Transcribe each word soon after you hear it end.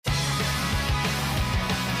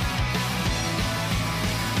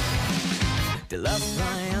照らす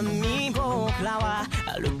闇僕らは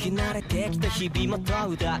歩き慣れてきた日々も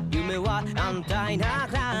問うた夢は安泰な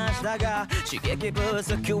暮らしだが刺激不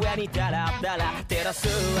足上にダラダラ照らす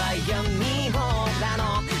は闇僕ら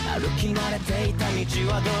の歩き慣れていた道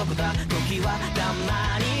はどこだ時はた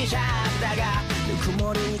まにじゃだがぬく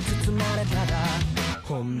もりに包まれたら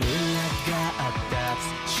本音があった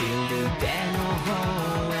シルベの方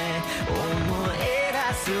へ思い出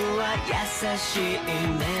すは優しい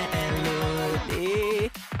メロディ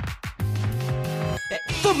ー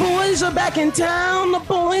The boys are back in town. The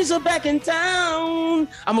boys are back in town.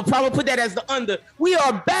 I'm gonna probably put that as the under. We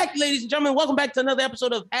are back, ladies and gentlemen. Welcome back to another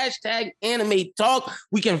episode of Hashtag Anime Talk.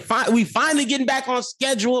 We finally getting back on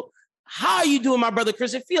schedule. How are you doing, my brother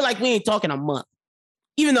Chris? It feel like we ain't talking a month,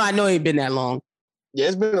 even though I know it ain't been that long. Yeah,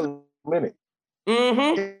 it's been a minute.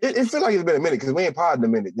 Mm-hmm. It feels like it's been a minute because we ain't podding a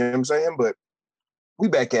minute. You know what I'm saying? But we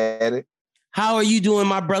back at it. How are you doing,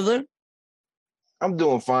 my brother? I'm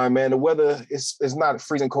doing fine, man. The weather is not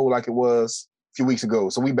freezing cold like it was a few weeks ago.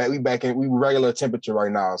 So we back in regular temperature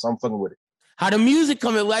right now. So I'm fucking with it. How the music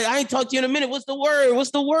coming? Like I ain't talked to you in a minute. What's the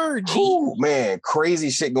word? G? Ooh, man,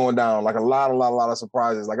 crazy shit going down. Like a lot of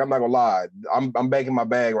surprises. Like I'm not gonna lie, I'm back in my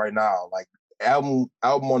bag right now. Like album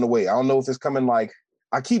on the way. I don't know if it's coming. Like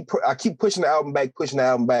I keep pushing the album back.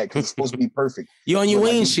 Cause it's supposed to be perfect. You on your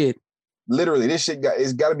way and like, shit. Literally, this shit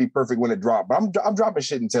it's got to be perfect when it drops. But I'm dropping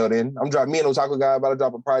shit until then. Me and Otaku God about to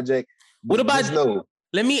drop a project. What about?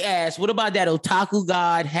 Let me ask. What about that Otaku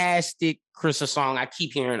God hashtag Chris song I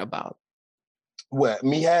keep hearing about? What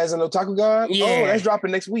me has an Otaku God? Yeah, oh, that's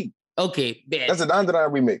dropping next week. Okay, bad. That's a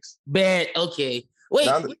Dandelion remix. Bad. Okay, wait.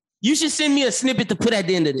 You should send me a snippet to put at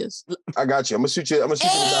the end of this. I got you. I'm gonna shoot you. The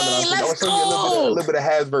Dandelion. I'm gonna show you a little bit of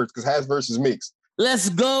Hasverse because Hasverse is mixed. Let's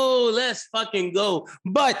go. Let's fucking go.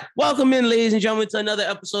 But welcome in, ladies and gentlemen, to another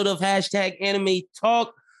episode of Hashtag Anime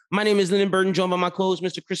Talk. My name is Lyndon Burton, joined by my co-host,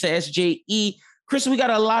 Mr. Chris SJE. Chris, we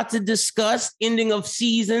got a lot to discuss. Ending of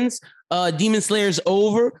seasons. Demon Slayer's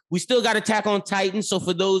over. We still got Attack on Titan. So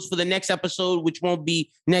for the next episode, which won't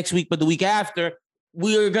be next week, but the week after,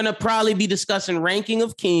 we're going to probably be discussing Ranking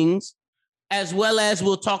of Kings, as well as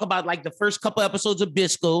we'll talk about like the first couple episodes of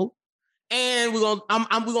Bisco. And we're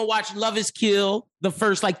gonna watch Love is Kill, the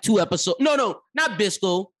first like 2 episodes. No, not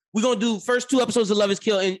Bisco. We're gonna do first 2 episodes of Love is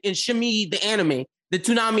Kill and Shimi, the anime, the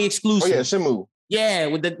Toonami exclusive. Oh yeah, Shimu. Yeah,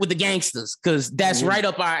 with the gangsters, because that's right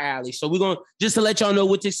up our alley. So we're gonna just to let y'all know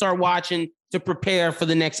what to start watching to prepare for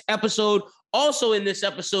the next episode. Also in this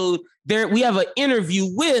episode, we have an interview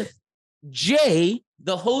with Jay,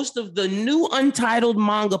 the host of the new Untitled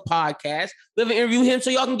Manga podcast. We have an interview with him so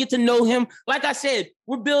y'all can get to know him. Like I said,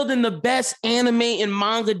 we're building the best anime and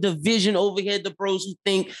manga division over here at the Bros Who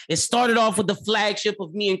Think. It started off with the flagship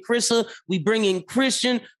of me and Krissa. We bring in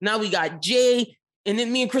Christian. Now we got Jay. And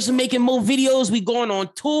then me and Chris are making more videos. We going on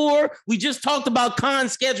tour. We just talked about con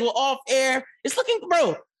schedule off air. It's looking,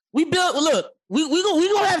 bro. We gonna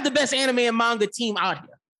have the best anime and manga team out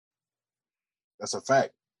here. That's a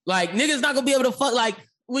fact. Like niggas not gonna be able to fuck. Like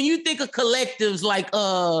when you think of collectives, like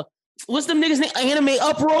what's them niggas name? Anime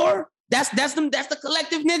Uproar. That's the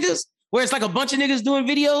collective niggas where it's like a bunch of niggas doing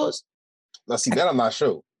videos. Now see that I'm not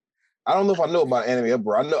sure. I don't know if I know about Anime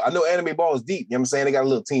Uproar. I know Anime Ball is deep. You know what I'm saying? They got a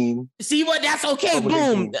little team. See what? That's okay.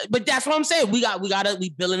 Boom. But that's what I'm saying. We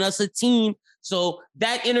building us a team. So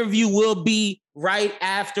that interview will be right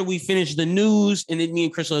after we finish the news, and then me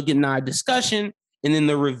and Chris will get in our discussion and then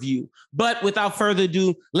the review. But without further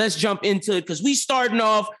ado, let's jump into it because we starting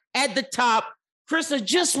off at the top. Krista,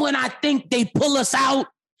 just when I think they pull us out,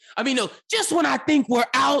 just when I think we're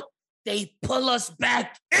out, they pull us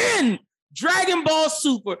back in. Dragon Ball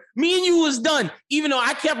Super. Me and you was done. Even though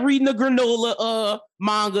I kept reading the Granola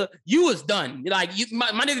manga, you was done. Like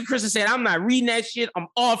my nigga Krista said, I'm not reading that shit. I'm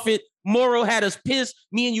off it. Moro had us pissed.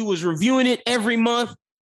 Me and you was reviewing it every month.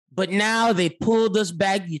 But now they pulled us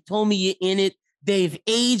back. You told me you're in it. They've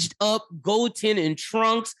aged up Goten and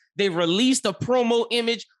Trunks. They released a promo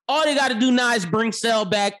image. All they got to do now is bring Cell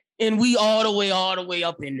back, and we all the way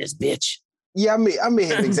up in this bitch. Yeah, I may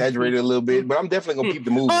have exaggerated a little bit, but I'm definitely gonna peep the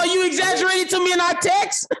movie. Oh, you exaggerated to me in our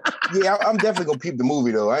text? Yeah, I'm definitely gonna peep the movie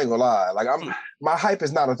though. I ain't gonna lie. Like my hype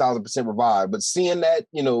is not 1,000% revived, but seeing that,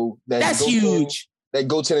 that's huge. That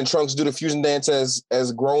Goten and Trunks do the fusion dance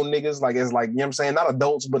as grown niggas, like you know what I'm saying, not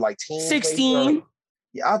adults, but like teens. 16.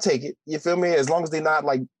 Yeah, I'll take it. You feel me? As long as they're not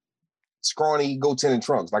like scrawny Goten and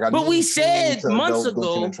Trunks. But we said months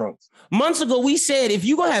ago, we said if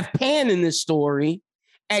you're gonna have Pan in this story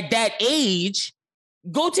at that age,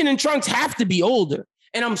 Goten and Trunks have to be older.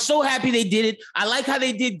 And I'm so happy they did it. I like how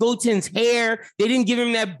they did Goten's hair. They didn't give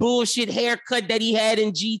him that bullshit haircut that he had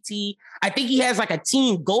in GT. I think he has like a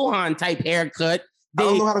Teen Gohan type haircut. I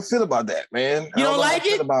don't know how to feel about that, man. You don't like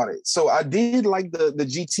it? About it. So I did like the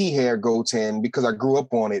GT hair Goten because I grew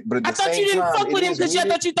up on it. But I thought you didn't fuck with him because I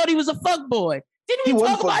thought you thought he was a fuck boy. He was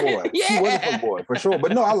a fuck boy. Yeah. He was a fuck boy for sure.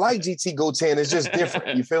 But no, I like GT Goten. It's just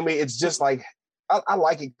different. You feel me? It's just like I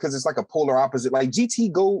like it because it's like a polar opposite. Like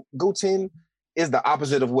GT Goten is the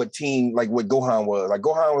opposite of what Gohan was. Like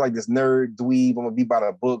Gohan was like this nerd dweeb. I'm gonna be about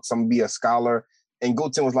the books. I'm gonna be a scholar. And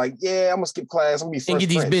Goten was like, yeah, I'm gonna skip class. I'm gonna be Fresh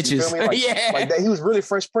Prince. And get these bitches. Like, yeah, like that. He was really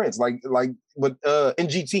Fresh Prince. But in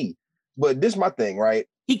GT. But this is my thing, right?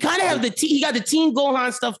 He kind of have he got the Teen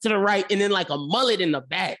Gohan stuff to the right, and then like a mullet in the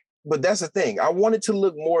back. But that's the thing. I wanted to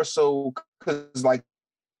look more so because like.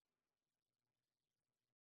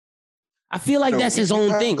 I feel like that's his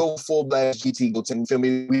own thing. Go full blast GT Goten. Feel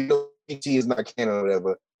me? We know GT is not canon or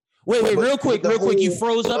whatever. Wait, real quick. You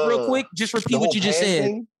froze up real quick. Just repeat what you just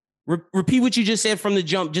said. Repeat what you just said from the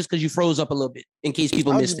jump, just because you froze up a little bit, in case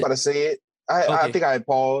people missed it. I was just about to say it. I think I had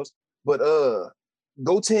paused, but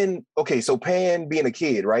Goten. Okay, so Pan being a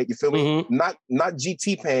kid, right? You feel me? Mm-hmm. Not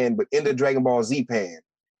GT Pan, but end of Dragon Ball Z Pan.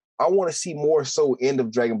 I want to see more so end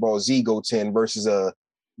of Dragon Ball Z Goten versus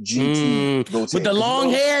GT Goten. With the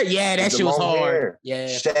long hair? Yeah, that shit was hard. Hair. Yeah.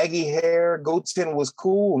 Shaggy hair. Goten was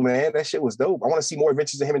cool, man. That shit was dope. I want to see more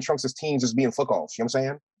adventures of him and Trunks as teens just being fuck offs. You know what I'm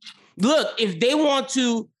saying? Look, if they want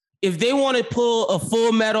to pull a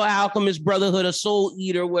Full Metal Alchemist Brotherhood, a Soul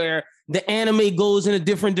Eater, where the anime goes in a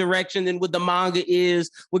different direction than what the manga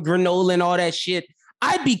is, with Granola and all that shit,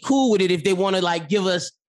 I'd be cool with it if they want to like give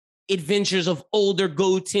us adventures of older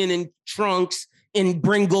Goten and Trunks and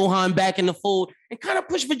bring Gohan back in the fold and kind of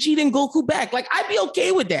push Vegeta and Goku back. Like, I'd be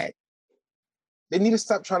okay with that. They need to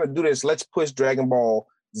stop trying to do this. Let's push Dragon Ball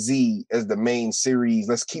Z as the main series.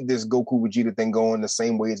 Let's keep this Goku Vegeta thing going the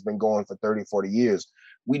same way it's been going for 30, 40 years.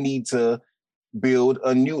 We need to build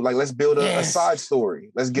a new, let's build a side story.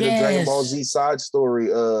 Let's get a Dragon Ball Z side story,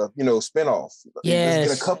 spinoff. Let's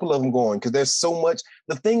get a couple of them going because there's so much.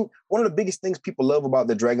 One of the biggest things people love about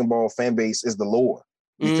the Dragon Ball fan base is the lore.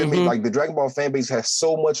 You feel me? Like the Dragon Ball fan base has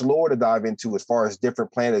so much lore to dive into as far as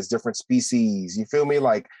different planets, different species. You feel me?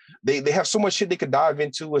 Like they have so much shit they could dive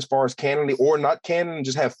into as far as canon or not canon and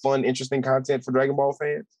just have fun, interesting content for Dragon Ball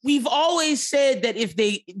fans. We've always said that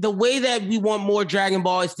the way that we want more Dragon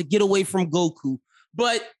Ball is to get away from Goku.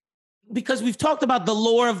 But because we've talked about the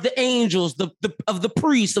lore of the angels, of the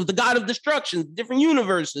priests, of the god of destruction, different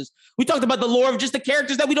universes. We talked about the lore of just the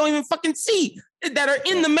characters that we don't even fucking see that are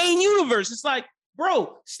in the main universe. It's like,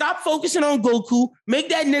 bro, stop focusing on Goku. Make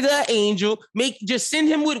that nigga an angel. Just send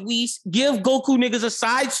him with Whis. Give Goku niggas a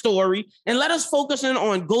side story, and let us focus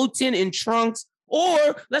on Goten and Trunks.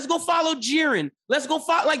 Or let's go follow Jiren. Let's go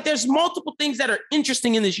follow. Like, there's multiple things that are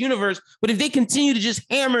interesting in this universe. But if they continue to just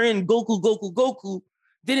hammer in Goku,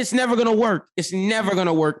 then it's never gonna work. It's never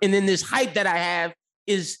gonna work. And then this hype that I have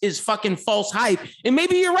is fucking false hype. And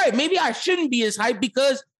maybe you're right. Maybe I shouldn't be as hype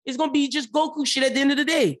because it's gonna be just Goku shit at the end of the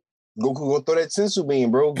day. Goku gonna throw that sensu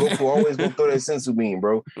bean, bro. Goku always gonna throw that sensu bean,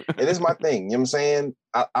 bro. And it's my thing. You know what I'm saying?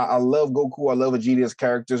 I love Goku. I love Vegeta's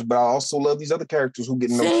characters, but I also love these other characters who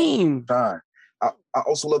get no shine. I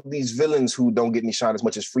also love these villains who don't get any shine as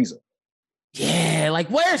much as Frieza. Yeah, like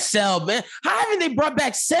where's Cell, man? How haven't they brought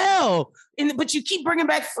back Cell? But you keep bringing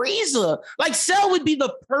back Frieza. Like, Cell would be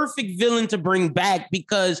the perfect villain to bring back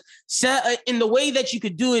because Cell, in the way that you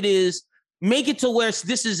could do it is make it to where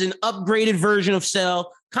this is an upgraded version of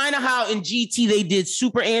Cell. Kind of how in GT they did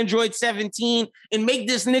Super Android 17 and make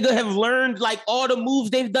this nigga have learned like all the moves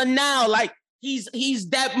they've done now. Like he's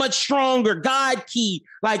that much stronger. God Key.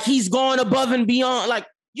 Like he's gone above and beyond. Like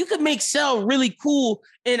you could make Cell really cool.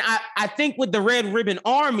 And I think with the Red Ribbon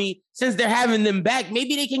Army, since they're having them back,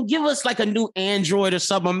 maybe they can give us like a new Android or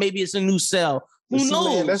something. Or maybe it's a new Cell. Who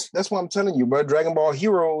knows? Man, that's what I'm telling you, bro. Dragon Ball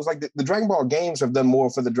Heroes, like the Dragon Ball games have done more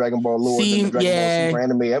for the Dragon Ball lore than the Dragon Ball Super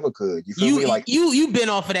anime ever could. You feel me? Like you've been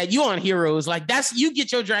off of that. You on Heroes. Like you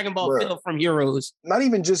get your Dragon Ball feel from Heroes. Not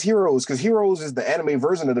even just Heroes, because Heroes is the anime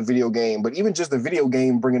version of the video game, but even just the video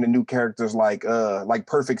game bringing in new characters like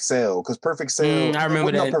Perfect Cell. Because Perfect Cell, I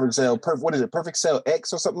remember that. Not Perfect Cell. What is it? Perfect Cell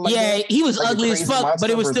X or something like that? Yeah, he was like ugly as fuck, but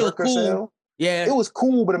it was still cool. Cell. Yeah, it was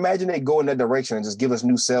cool, but imagine they go in that direction and just give us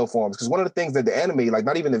new cell forms. Because one of the things that the anime, like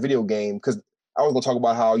not even the video game, because I was gonna talk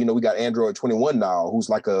about how we got Android 21 now, who's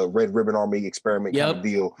like a Red Ribbon Army experiment kind of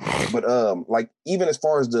deal. But like even as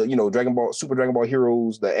far as the Dragon Ball Super Dragon Ball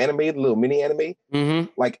Heroes, the anime, the little mini anime,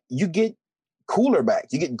 like you get Cooler back.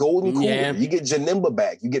 You get Golden Cooler. Yeah. You get Janemba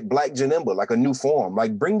back. You get Black Janemba, like a new form.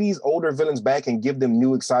 Like bring these older villains back and give them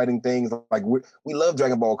new exciting things. Like we love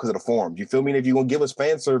Dragon Ball because of the forms. You feel me? And if you're gonna give us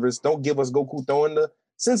fan service, don't give us Goku throwing the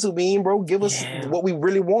sensu bean, bro. Give us what we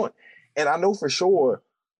really want. And I know for sure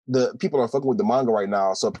the people are fucking with the manga right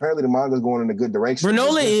now. So apparently the manga is going in a good direction.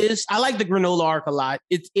 Granola is. I like the Granola arc a lot.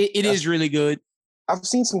 It is really good. I've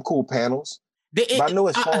seen some cool panels. But I know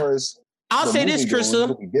as far as I'll say this, Krista.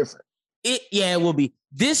 It'll be different. It will be.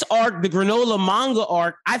 This arc, the Granola manga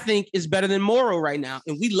arc, I think is better than Moro right now.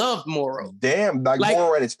 And we love Moro. Damn, like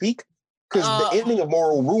Moro at its peak? Because the ending of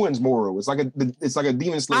Moro ruins Moro. It's like a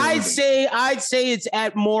Demon Slayer. I'd say it's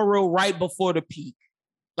at Moro right before the peak.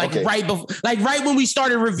 Like right before, like right when we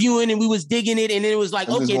started reviewing and we was digging it, and then it was like,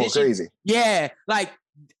 okay, this crazy. Yeah, like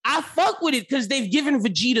I fuck with it because they've given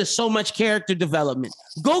Vegeta so much character development.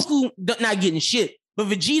 Goku not getting shit, but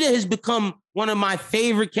Vegeta has become one of my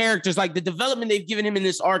favorite characters. Like the development they've given him in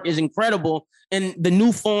this arc is incredible, and the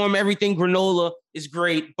new form, everything Granola is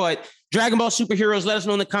great. But Dragon Ball Superheroes, let us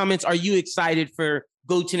know in the comments. Are you excited for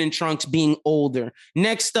Goten and Trunks being older?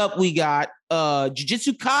 Next up, we got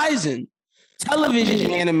Jujutsu Kaisen.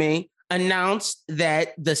 Television anime announced that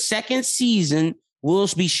the second season will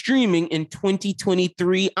be streaming in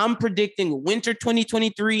 2023. I'm predicting winter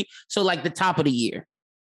 2023, so like the top of the year.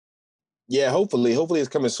 Yeah, hopefully it's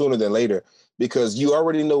coming sooner than later because you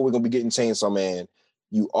already know we're gonna be getting Chainsaw Man.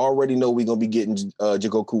 You already know we're gonna be getting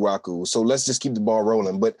Jigoku Raku. So let's just keep the ball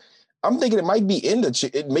rolling. But I'm thinking it may be into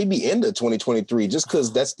 2023 just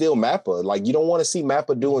because that's still Mappa. Like you don't want to see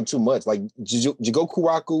Mappa doing too much. Like Jigoku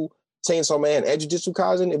Raku, Chainsaw Man, and Jujutsu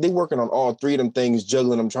Kaisen, if they're working on all three of them things,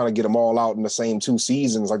 juggling them, trying to get them all out in the same 2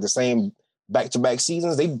 seasons, like the same back-to-back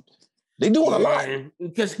seasons, they doing a lot.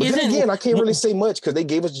 Because then again, I can't really say much because they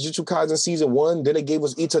gave us Jujutsu Kaisen season 1, then they gave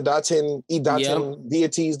us Itaten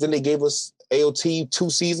deities, then they gave us AOT 2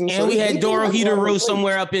 seasons. And so we had Dorohedoro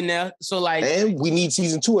somewhere up in there. So like, and we need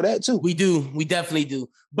season 2 of that too. We do. We definitely do.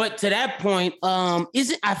 But to that point, I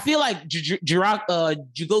feel like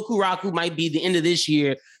Jigoku Raku might be the end of this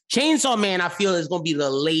year. Chainsaw Man, I feel, is going to be the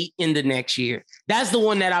late end of next year. That's the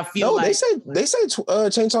one that I feel like. They say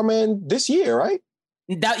Chainsaw Man this year, right?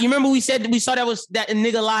 That, you remember we saw that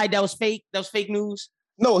nigga lied. That was fake. That was fake news.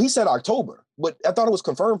 No, he said October, but I thought it was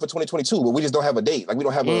confirmed for 2022. But we just don't have a date. Like we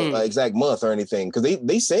don't have an exact month or anything because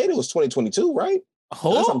they said it was 2022, right?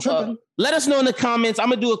 I'm tripping. Let us know in the comments. I'm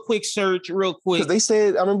gonna do a quick search, real quick. Because they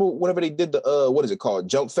said, I remember whenever they did the what is it called,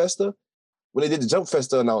 Jump Festa. When they did the Jump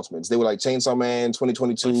Festa announcements, they were like Chainsaw Man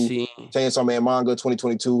 2022, Chainsaw Man manga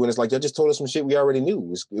 2022, and it's like y'all just told us some shit we already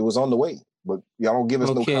knew. It was on the way, but y'all don't give us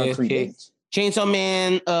no concrete dates. Chainsaw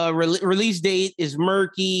Man release date is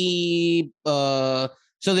murky. So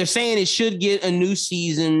they're saying it should get a new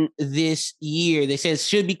season this year. They said it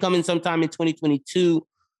should be coming sometime in 2022,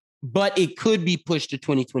 but it could be pushed to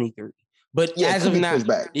 2023. But as of now,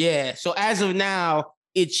 so as of now,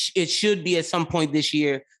 it should be at some point this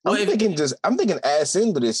year. I'm thinking ass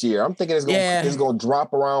into this year. I'm thinking it's gonna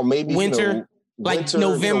drop around maybe winter, like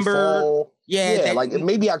November. Fall. Yeah, like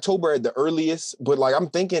maybe October at the earliest, but like I'm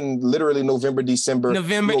thinking literally November, December,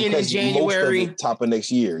 into January, top of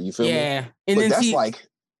next year. You feel me? Yeah, and but then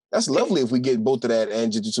that's lovely if we get both of that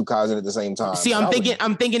and Jujutsu Kaisen at the same time. See, I'm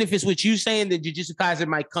thinking if it's what you saying, that Jujutsu Kaisen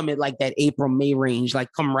might come at like that April-May range,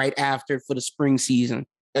 like come right after for the spring season.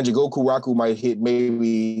 And Jigoku Raku might hit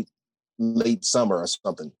maybe late summer or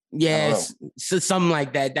something. Yes, so something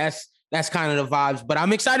like that. That's kind of the vibes. But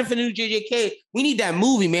I'm excited for the new JJK. We need that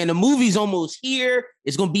movie, man. The movie's almost here.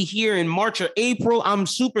 It's gonna be here in March or April. I'm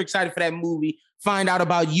super excited for that movie. Find out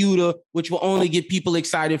about Yuta, which will only get people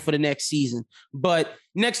excited for the next season. But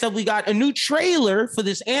next up, we got a new trailer for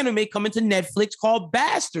this anime coming to Netflix called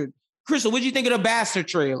Bastard. Crystal, what do you think of the Bastard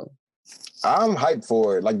trailer? I'm hyped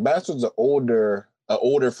for it. Like Bastard's an older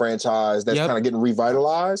franchise that's kind of getting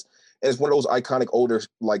revitalized. And it's one of those iconic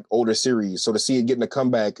older series. So to see it getting a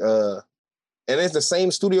comeback, and it's the same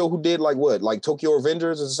studio who did like Tokyo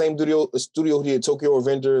Avengers. It's the same studio who did Tokyo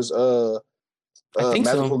Avengers,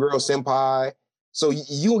 Magical Girl Senpai. So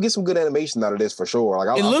you will get some good animation out of this for sure.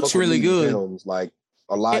 Like it looks really good. Films, like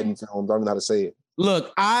Aladdin films. I don't know how to say it.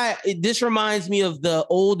 Look, this reminds me of the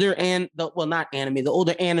older not anime, the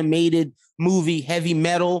older animated movie Heavy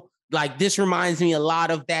Metal. Like this reminds me a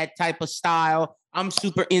lot of that type of style. I'm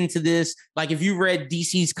super into this. Like if you read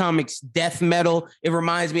DC's comics Death Metal, it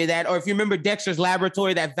reminds me of that. Or if you remember Dexter's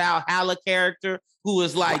Laboratory, that Valhalla character who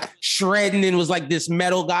was like shredding and was like this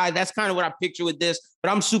metal guy. That's kind of what I picture with this.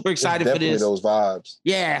 But I'm super excited for this. Those vibes.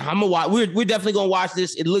 Yeah, I'm gonna watch. We're definitely gonna watch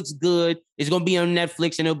this. It looks good. It's gonna be on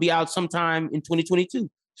Netflix and it'll be out sometime in 2022.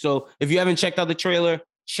 So if you haven't checked out the trailer,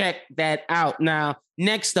 check that out. Now,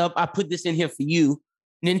 next up, I put this in here for you.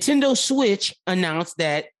 Nintendo Switch announced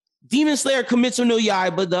that Demon Slayer Kimetsu no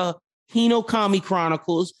Yaiba, the Hinokami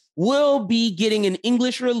Chronicles, will be getting an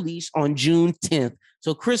English release on June 10th.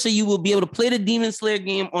 So, Chrissa, you will be able to play the Demon Slayer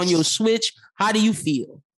game on your Switch. How do you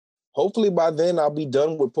feel? Hopefully by then I'll be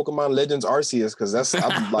done with Pokemon Legends Arceus, because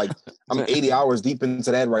I'm 80 hours deep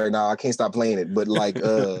into that right now. I can't stop playing it. But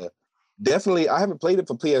definitely I haven't played it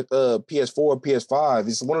for PS4 or PS5.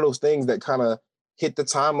 It's one of those things that kind of hit the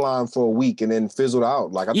timeline for a week and then fizzled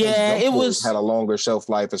out. Like I think it had a longer shelf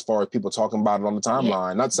life as far as people talking about it on the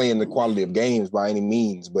timeline. Yeah. Not saying the quality of games by any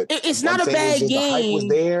means, but it's not a bad game. The hype was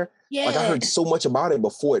there. Yeah. Like I heard so much about it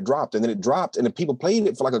before it dropped, and then it dropped, and the people played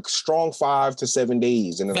it for like a strong 5 to 7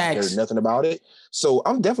 days, and then I heard nothing about it. So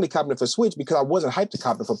I'm definitely copping it for Switch, because I wasn't hyped to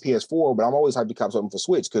cop it for PS4, but I'm always hyped to cop something for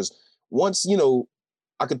Switch, because once,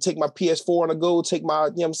 I could take my PS4 on the go, take my,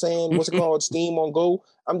 what's it called, Steam on go.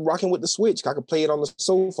 I'm rocking with the Switch. I could play it on the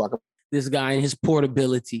sofa. This guy and his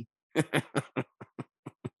portability. I'm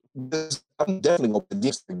definitely going to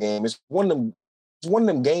ditch the game. It's one of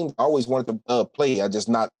them games I always wanted to play. I just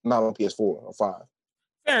not on PS4 or 5.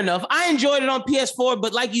 Fair enough. I enjoyed it on PS4,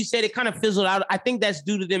 but like you said, it kind of fizzled out. I think that's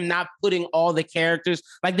due to them not putting all the characters.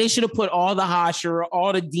 Like they should have put all the Hashira,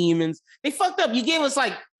 all the demons. They fucked up. You gave us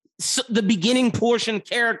the beginning portion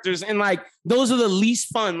characters, and those are the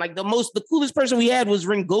least fun. The coolest person we had was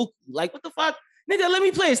Rengoku. Like, what the fuck? Nigga, let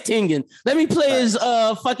me play as Tengen. Let me play as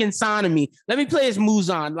fucking Sanemi. Let me play as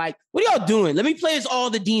Muzan. Like, what are y'all doing? Let me play as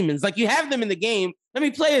all the demons. Like, you have them in the game. Let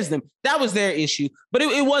me play as them. That was their issue. But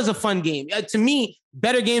it was a fun game. To me,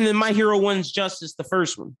 better game than My Hero 1's Justice, the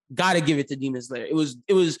first one. Gotta give it to Demon Slayer.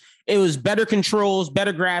 It was better controls,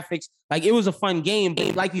 better graphics. Like, it was a fun game.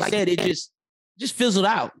 But like you said, it just fizzled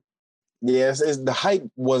out. Yes, the hype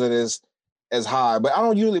wasn't as high, but I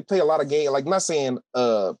don't usually play a lot of games. Like, not saying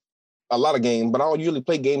a lot of games, but I don't usually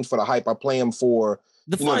play games for the hype. I play them for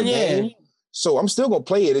the fun, game. So I'm still gonna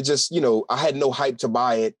play it. It just, I had no hype to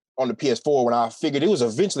buy it on the PS4 when I figured it was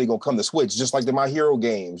eventually gonna come to Switch, just like the My Hero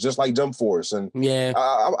games, just like Jump Force, and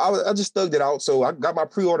I just thugged it out. So I got my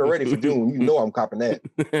pre-order ready for June. I'm copping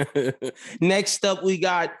that. Next up, we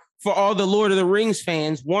got. For all the Lord of the Rings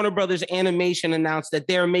fans, Warner Brothers Animation announced that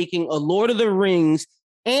they're making a Lord of the Rings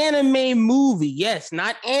anime movie. Yes,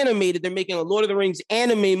 not animated. They're making a Lord of the Rings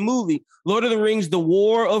anime movie. Lord of the Rings, The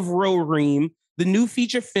War of Rohirrim, the new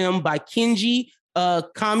feature film by Kenji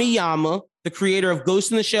Kamiyama, the creator of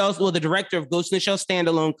Ghost in the Shell, the director of Ghost in the Shell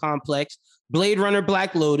standalone complex, Blade Runner,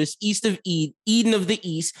 Black Lotus, East of Eden of the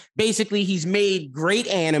East. Basically, he's made great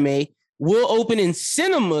anime. Will open in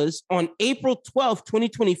cinemas on April 12th,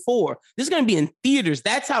 2024. This is going to be in theaters.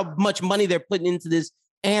 That's how much money they're putting into this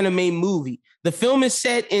anime movie. The film is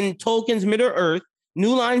set in Tolkien's Middle-earth.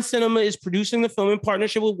 New Line Cinema is producing the film in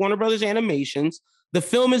partnership with Warner Brothers Animations. The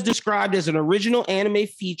film is described as an original anime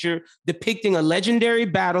feature depicting a legendary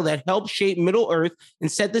battle that helped shape Middle-earth and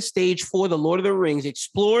set the stage for The Lord of the Rings,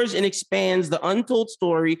 explores and expands the untold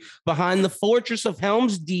story behind the fortress of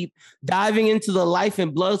Helm's Deep, diving into the life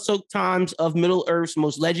and blood-soaked times of Middle-earth's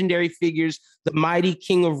most legendary figures, the mighty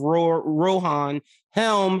king of Rohan,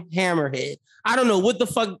 Helm Hammerhead. I don't know what the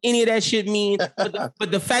fuck any of that shit means, but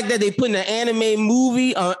the fact that they put an anime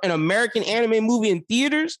movie, an American anime movie in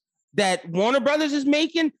theaters, that Warner Brothers is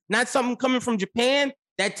making, not something coming from Japan,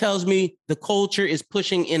 that tells me the culture is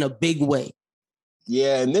pushing in a big way.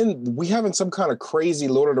 Yeah, and then we having some kind of crazy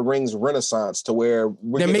Lord of the Rings renaissance to where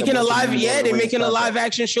they're making a live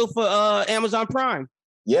action show for Amazon Prime.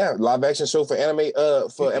 Yeah, live action show for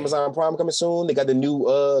Amazon Prime coming soon. They got the new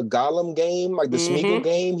Gollum game, like the Smeagol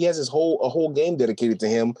game. He has a whole game dedicated to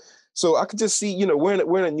him. So I could just see, we're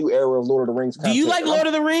in a new era of Lord of the Rings content. Do you like Lord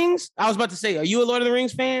of the Rings? I was about to say, are you a Lord of the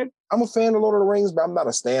Rings fan? I'm a fan of Lord of the Rings, but I'm not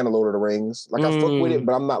a stan of Lord of the Rings. Like I fuck with it,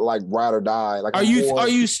 but I'm not like ride or die. Like are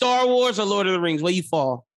you Star Wars or Lord of the Rings? Where you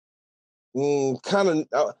fall? Kind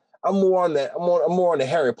of. I'm more on the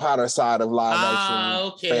Harry Potter side of live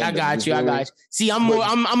action. Okay, I got you. See,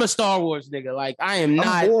 I'm a Star Wars nigga. Like I am not.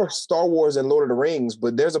 I'm more Star Wars than Lord of the Rings,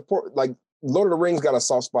 but there's Lord of the Rings got a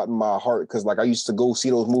soft spot in my heart because I used to go see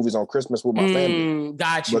those movies on Christmas with my family.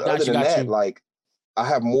 Got you. But other than that, I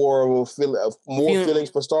have more of a feelings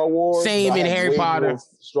for Star Wars. Same in Harry Potter.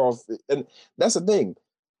 And that's the thing.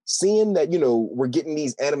 Seeing that, we're getting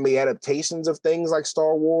these anime adaptations of things like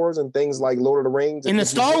Star Wars and things like Lord of the Rings. And the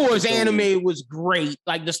Star Wars anime was great.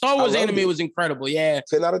 Like the Star Wars anime was incredible. Yeah.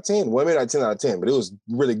 10 out of 10. Well, maybe not 10 out of 10, but it was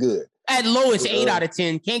really good. At lowest, 8 out of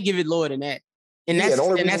 10. Can't give it lower than that. And that's the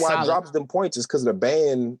only reason why solid. it drops them points is because of the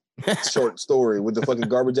ban short story with the fucking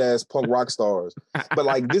garbage ass punk rock stars. But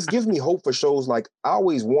like this gives me hope for shows. Like I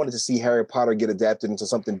always wanted to see Harry Potter get adapted into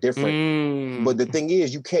something different. But the thing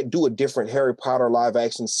is, you can't do a different Harry Potter live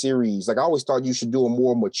action series. Like I always thought you should do a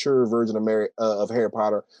more mature version of Harry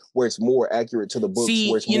Potter where it's more accurate to the books. See,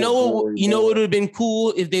 where it's you know what would have been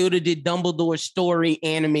cool if they would have did Dumbledore's story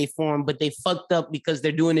anime form, but they fucked up because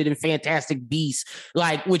they're doing it in Fantastic Beasts,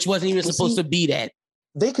 like which wasn't even supposed to be that.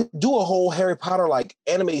 They could do a whole Harry Potter like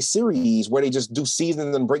anime series where they just do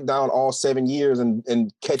seasons and break down all 7 years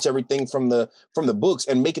and catch everything from the books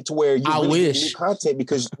and make it to where you get new content,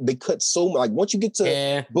 because they cut so much. Like once you get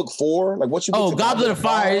to book 4, like once you get to Goblet of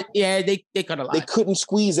Fire, they cut a lot. They couldn't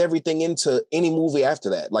squeeze everything into any movie after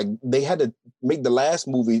that. Like they had to make the last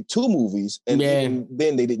movie 2 movies, and even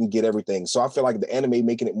then they didn't get everything. So I feel like the anime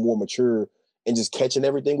making it more mature and just catching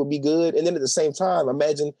everything would be good. And then at the same time,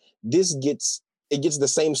 imagine this gets the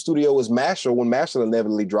same studio as MASHA when MASHA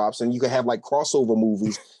inevitably drops, and you can have like crossover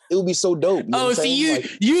movies. It would be so dope. You know what I'm saying?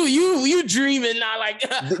 You dreaming now? Like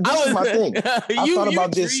this is my thing. I thought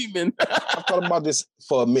about this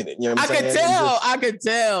for a minute. You know what I'm saying? I could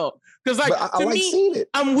tell. Because like to me,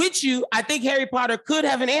 I'm with you. I think Harry Potter could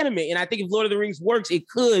have an anime, and I think if Lord of the Rings works, it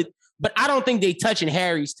could. But I don't think they touching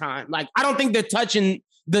Harry's time. Like I don't think they're touching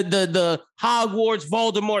the Hogwarts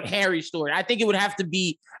Voldemort Harry story. I think it would have to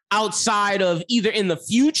be outside of either in the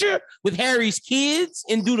future with Harry's kids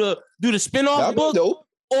and do the spin-off book,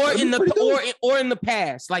 or in the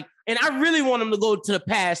past. Like, and I really want them to go to the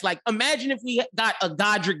past. Like, imagine if we got a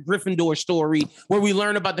Godric Gryffindor story where we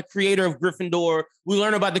learn about the creator of Gryffindor, we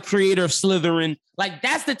learn about the creator of Slytherin. Like,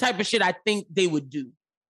 that's the type of shit I think they would do.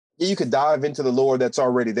 You could dive into the lore that's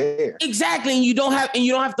already there. Exactly. And you don't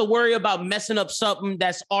have to worry about messing up something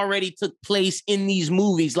that's already took place in these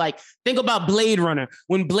movies. Like think about Blade Runner.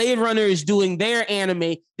 When Blade Runner is doing their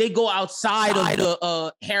anime, they go outside of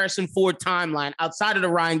the Harrison Ford timeline, outside of the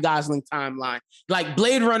Ryan Gosling timeline. Like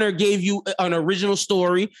Blade Runner gave you an original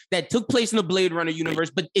story that took place in the Blade Runner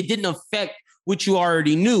universe, but it didn't affect what you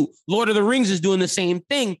already knew. Lord of the Rings is doing the same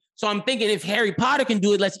thing. So I'm thinking if Harry Potter can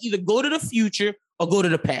do it, let's either go to the future or go to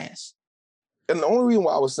the past. And the only reason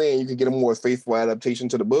why I was saying you could get a more faithful adaptation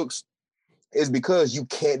to the books is because you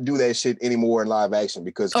can't do that shit anymore in live action.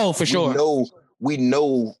 Because we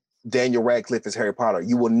know Daniel Radcliffe is Harry Potter.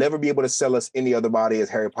 You will never be able to sell us any other body as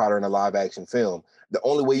Harry Potter in a live action film. The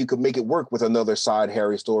only way you could make it work with another side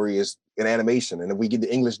Harry story is in animation. And if we get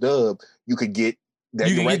the English dub, you could get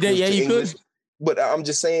Daniel Radcliffe to English. But I'm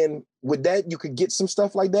just saying, with that, you could get some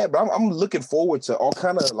stuff like that. But I'm looking forward to all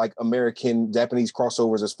kind of like American, Japanese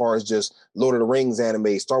crossovers as far as just Lord of the Rings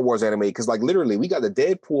anime, Star Wars anime. Because like literally, we got the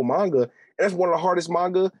Deadpool manga, and that's one of the hardest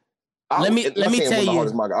manga. Let me tell you,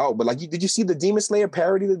 hardest manga out. But like, did you see the Demon Slayer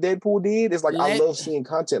parody that Deadpool did? It's like I love seeing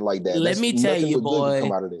content like that. Let me tell you, boy,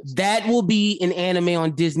 that will be an anime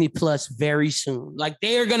on Disney Plus very soon. Like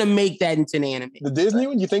they are gonna make that into an anime. The Disney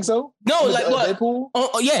one, you think so? No, like what? Deadpool?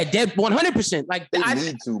 Oh yeah, 100%. Like they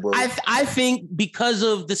need to, bro. I think because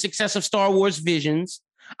of the success of Star Wars Visions,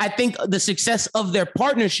 I think the success of their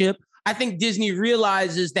partnership, I think Disney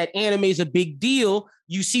realizes that anime is a big deal.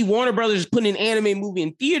 You see Warner Brothers putting an anime movie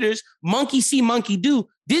in theaters, monkey see, monkey do.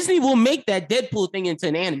 Disney will make that Deadpool thing into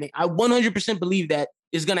an anime. I 100% believe that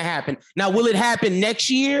is going to happen. Now, will it happen next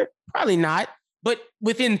year? Probably not. But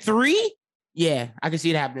within 3? Yeah, I can see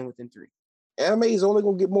it happening within 3. Anime is only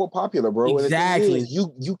going to get more popular, bro. Exactly. And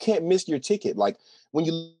you can't miss your ticket. Like when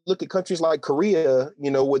you look at countries like Korea,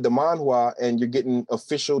 you know, with the manhwa, and you're getting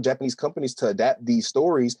official Japanese companies to adapt these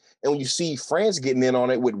stories. And when you see France getting in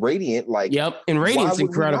on it with Radiant, like, and Radiant's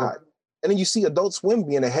incredible. And then you see Adult Swim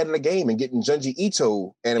being ahead of the game and getting Junji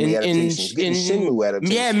Ito anime adaptations, getting Shenmue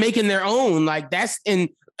adaptations. Yeah, making their own. Like that's and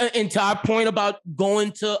to our point about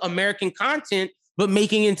going to American content, but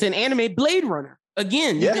making it into an anime. Blade Runner.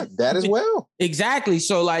 Again, that as well. Exactly.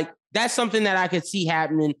 So like that's something that I could see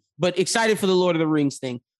happening, but excited for the Lord of the Rings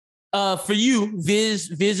thing. For you,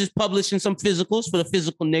 Viz is publishing some physicals for the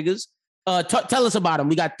physical niggas. Tell us about them.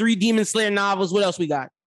 We got 3 Demon Slayer novels. What else we got?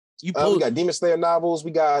 We got Demon Slayer novels.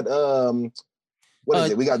 We got what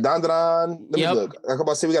is it? We got Dandadan. Let me look. I was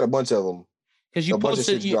about to say we got a bunch of them. Because you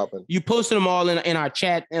posted them all in our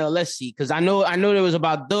chat. Let's see. Because I know there was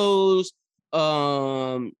about those.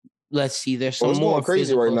 Let's see. There's some more going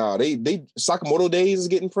crazy right now. They Sakamoto Days is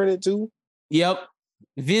getting printed too. Yep.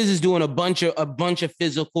 Viz is doing a bunch of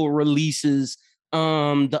physical releases.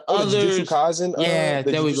 The others, Jujutsu Kaisen, there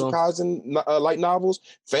we go. Jujutsu Kaisen light novels.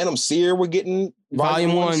 Phantom Seer, we're getting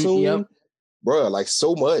volume 1 soon. Yep. Bro, like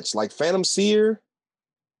so much. Like Phantom Seer.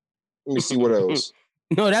 Let me see what else.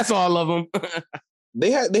 No, that's all of them.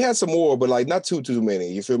 They had some more, but like not too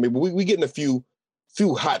many. You feel me? But we getting a few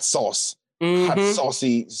few hot saucy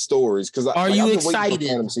stories. Because are you excited?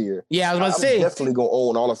 Phantom Seer. Yeah, I was about to say. I'm definitely gonna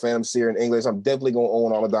own all of Phantom Seer in English. I'm definitely gonna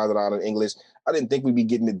own all of Dandadan in English. I didn't think we'd be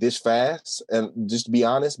getting it this fast, and just to be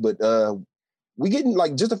honest, but we getting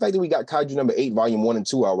like just the fact that we got Kaiju number 8, volume 1 and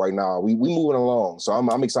 2 out right now. We moving along, so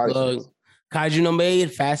I'm excited for this. Kaiju number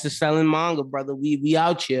 8, fastest selling manga, brother. We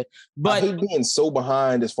out here. But I hate being so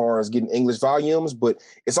behind as far as getting English volumes, but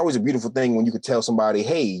it's always a beautiful thing when you could tell somebody,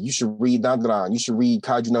 hey, you should read Dandadan, you should read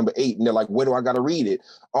Kaiju number 8. And they're like, where do I gotta read it?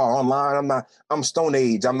 Oh, online. I'm Stone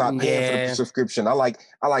Age. I'm not paying for the subscription. I like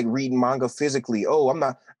reading manga physically. Oh,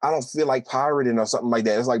 I don't feel like pirating or something like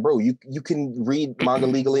that. It's like, bro, you can read manga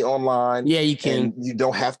legally online. Yeah, you can. You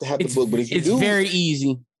don't have to have the book, but if you do, it's very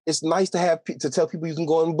easy. It's nice to tell people you can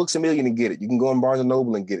go on Books A Million and get it. You can go on Barnes and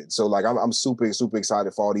Noble and get it. So like I'm super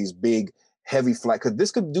excited for all these big heavy flight, because this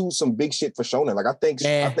could do some big shit for shonen. Like I think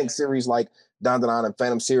series like Dandadan and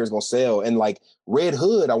Phantom Seer is gonna sell, and like Red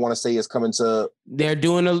Hood I want to say is coming to. They're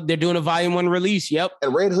doing a volume 1 release. Yep,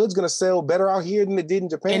 and Red Hood's gonna sell better out here than it did in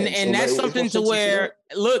Japan. And that's something to where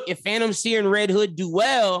look, if Phantom Seer and Red Hood do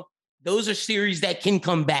well, those are series that can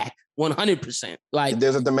come back 100%. Like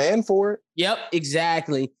there's a demand for it. Yep,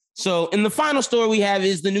 exactly. So, in the final story we have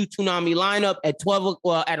is the new Toonami lineup at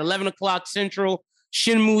 11 o'clock Central.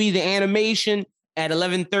 Shinmue the animation at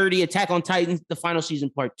 11:30. Attack on Titan the final season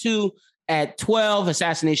part 2 at 12.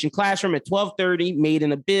 Assassination Classroom at 12:30. Made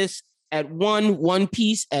in Abyss at 1. One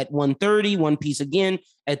Piece at 1:30. One Piece again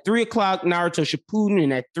at 3 o'clock. Naruto Shippuden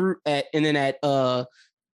and at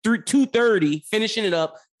 2:30. Finishing it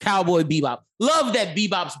up. Cowboy Bebop. Love that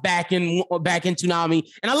Bebop's back in Toonami,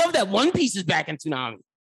 and I love that One Piece is back in Toonami.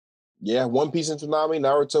 Yeah, One Piece and Toonami,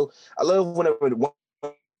 Naruto. I love whenever One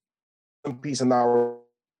Piece and Naruto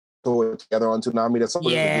are together on Toonami. That's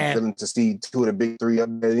something feeling to see 2 of the big 3 up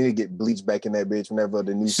there. They need to get Bleach back in that bitch whenever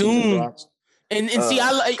the new season drops. And see,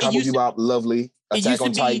 Cowboy Bebop, lovely. Attack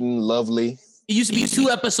on Titan, lovely. It used to be 2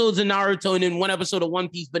 episodes of Naruto and then 1 episode of One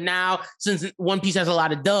Piece. But now, since One Piece has a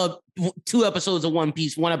lot of dub, 2 episodes of One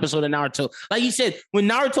Piece, 1 episode of Naruto. Like you said, when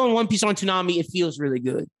Naruto and One Piece are on Toonami, it feels really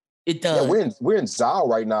good. It does. Yeah, we're in Zao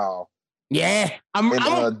right now. Yeah, I'm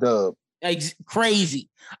dub. Crazy.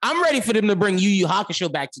 I'm ready for them to bring Yu Yu Hakusho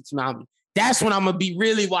back to Toonami. That's when I'm gonna be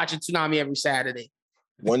really watching Toonami every Saturday.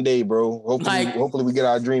 One day, bro. Hopefully we get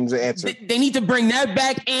our dreams answered. They need to bring that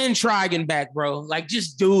back and Trigun back, bro. Like,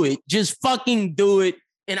 just do it. Just fucking do it.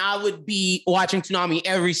 And I would be watching Toonami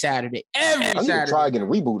every Saturday. I need a Trigun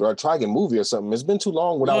reboot or a Trigun movie or something. It's been too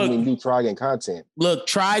long without any new Trigun content. Look,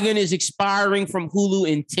 Trigun is expiring from Hulu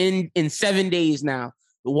in 7 days now.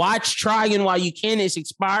 Watch Trigun while you can. It's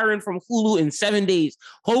expiring from Hulu in 7 days.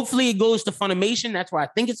 Hopefully it goes to Funimation. That's where I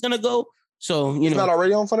think it's gonna go. So it's not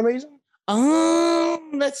already on Funimation?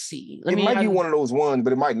 Let's see. It might be one of those ones,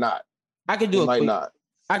 but it might not. I could do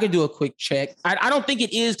a quick check. I don't think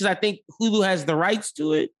it is because I think Hulu has the rights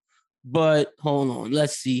to it. But hold on,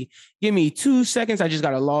 let's see. Give me 2 seconds. I just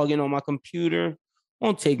gotta log in on my computer.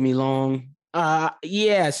 Won't take me long.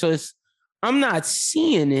 So I'm not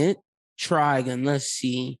seeing it. Trigun. Let's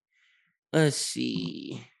see.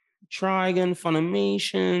 Trigun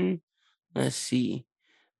Funimation. Let's see.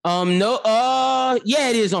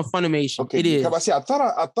 It is on Funimation. Okay, it is. I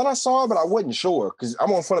thought I saw it, but I wasn't sure because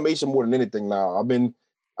I'm on Funimation more than anything now. I've been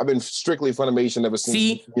strictly Funimation ever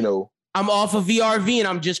since. I'm off of VRV and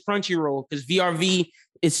I'm just Crunchyroll because VRV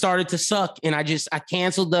it started to suck and I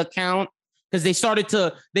canceled the account because they started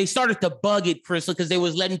to bug it, Crystal, because they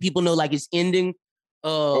was letting people know like it's ending.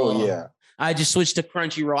 I just switched to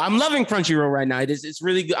Crunchyroll. I'm loving Crunchyroll right now. It's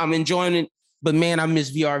really good. I'm enjoying it. But man, I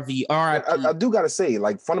miss VRV. All right, I do gotta say,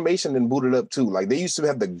 like Funimation and booted up too. Like they used to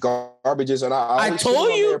have the garbages, and I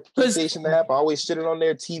told you PlayStation app. I always shit it on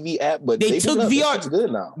their TV app, but they took VR. It's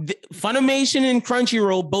good now. Funimation and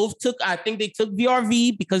Crunchyroll both took. I think they took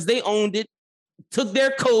VRV because they owned it. Took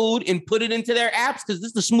their code and put it into their apps because this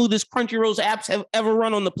is the smoothest Crunchyroll's apps have ever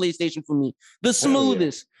run on the PlayStation for me. The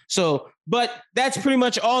smoothest. So, but that's pretty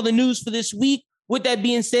much all the news for this week. With that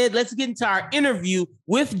being said, let's get into our interview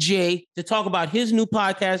with Jay to talk about his new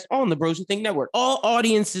podcast on the Bros Who Think Network. All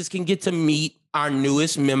audiences can get to meet our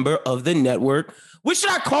newest member of the network. What should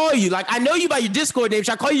I call you? Like, I know you by your Discord name.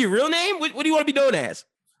 Should I call you your real name? What do you want to be known as?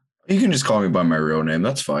 You can just call me by my real name.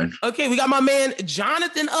 That's fine. Okay, we got my man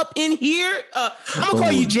Jonathan up in here. I'm going to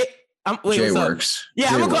call you Jay. Wait, Jay what's up? works. Yeah,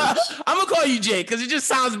 Jay I'm works. gonna call you Jay because it just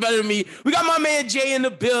sounds better to me. We got my man Jay in the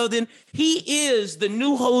building. He is the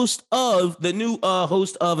new host of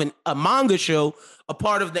a manga show, a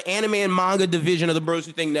part of the anime and manga division of the Bros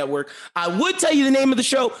Who Think Network. I would tell you the name of the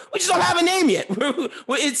show. We just don't have a name yet.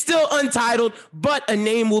 It's still untitled, but a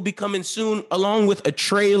name will be coming soon, along with a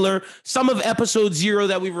trailer. Some of episode 0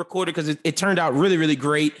 that we recorded because it turned out really, really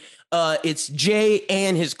great. It's Jay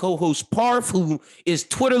and his co-host Parf, who is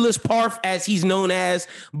Twitterless Parf, as he's known as.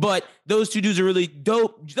 But those two dudes are really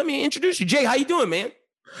dope. Let me introduce you. Jay, how you doing, man?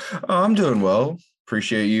 I'm doing well.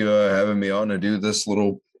 Appreciate you having me on to do this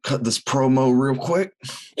promo real quick.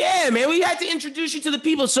 Yeah, man, we had to introduce you to the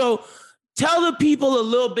people. So tell the people a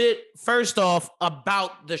little bit, first off,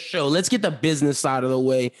 about the show. Let's get the business side of the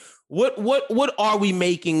way. What are we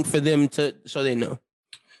making for them so they know?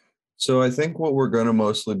 So I think what we're going to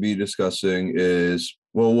mostly be discussing is,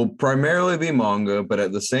 we'll primarily be manga, but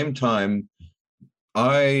at the same time,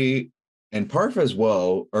 I and Parf as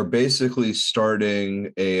well are basically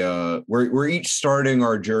starting we're each starting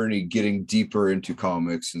our journey getting deeper into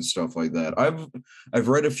comics and stuff like that. I've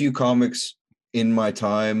read a few comics in my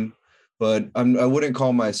time, but I wouldn't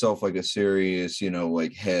call myself like a serious,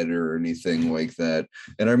 like head or anything like that.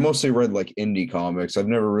 And I mostly read like indie comics. I've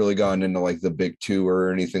never really gotten into like the big two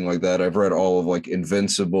or anything like that. I've read all of like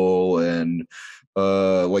Invincible and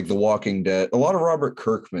like The Walking Dead, a lot of Robert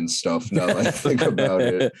Kirkman stuff now that I think about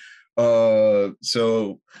it.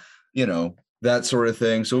 So, that sort of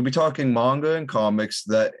thing. So we'll be talking manga and comics,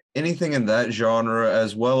 that anything in that genre,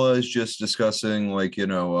 as well as just discussing like,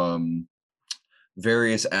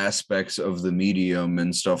 various aspects of the medium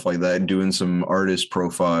and stuff like that, doing some artist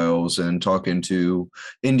profiles and talking to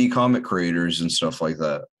indie comic creators and stuff like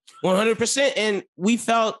that. 100%. And we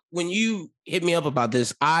felt, when you hit me up about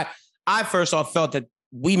this, I first off felt that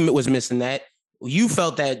we was missing that. You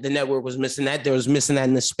felt that the network was missing that. There was missing that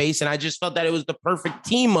in the space. And I just felt that it was the perfect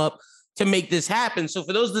team up to make this happen. So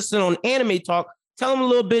for those listening on Anime Talk, tell them a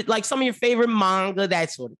little bit, like some of your favorite manga,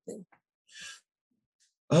 that sort of thing.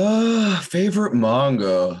 Favorite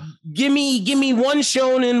manga. Give me one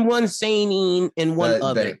shonen, one seinen, and one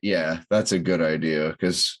other. Yeah, that's a good idea.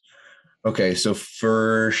 Because, okay, so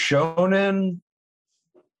for shonen,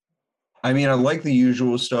 I mean, I like the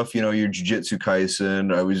usual stuff, your Jujutsu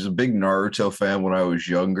Kaisen. I was a big Naruto fan when I was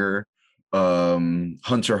younger.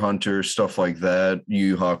 Hunter x Hunter, stuff like that, Yu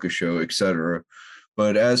Yu Hakusho, etc.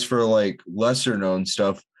 But as for like lesser known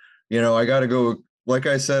stuff, I gotta go. Like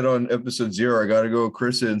I said on episode 0, I got to go with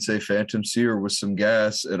Krista and say Phantom Seer with some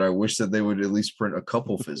gas, and I wish that they would at least print a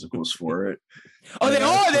couple physicals for it. Oh, they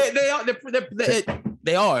are.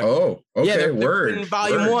 They are. Oh, okay. Yeah, they're in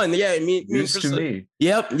volume 1. Yeah, me News to me.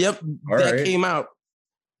 Yep. All that right. came out.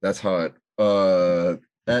 That's hot.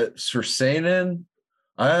 As for seinen,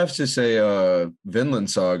 I have to say Vinland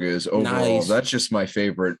Saga is overall, Nice. That's just my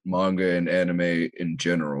favorite manga and anime in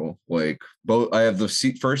general. Like, both, I have the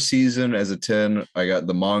first season as a 10. I got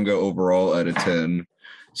the manga overall at a 10.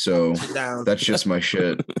 So that's just my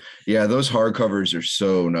shit. Yeah, those hardcovers are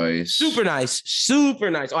so nice. Super nice.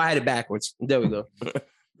 Oh, I had it backwards. There we go.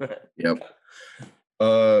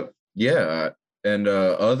 Yep. Yeah. And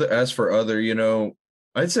as for other,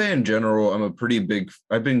 I'd say in general,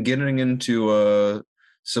 I've been getting into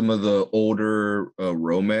some of the older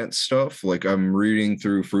romance stuff. Like I'm reading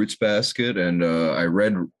through Fruits Basket, and I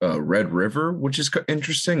read Red River, which is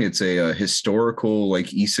interesting. It's a historical, like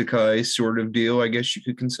isekai sort of deal, I guess you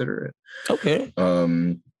could consider it. Okay.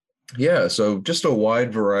 Yeah, so just a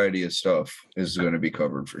wide variety of stuff is going to be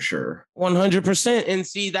covered for sure. 100%. And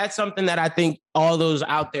see, that's something that I think all those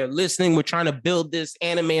out there listening, we're trying to build this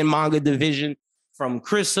anime and manga division from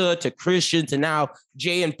Krissa to Christian to now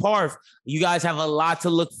Jay and Parf. You guys have a lot to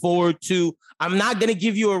look forward to. I'm not going to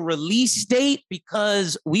give you a release date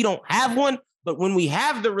because we don't have one, but when we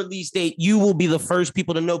have the release date, you will be the first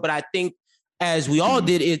people to know. But I think, as we all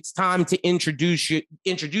did, it's time to introduce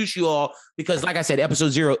you all, because like I said, episode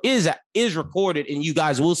 0 is recorded, and you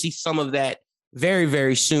guys will see some of that very,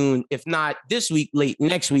 very soon. If not this week, late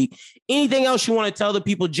next week. Anything else you want to tell the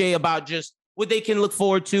people, Jay, about just what they can look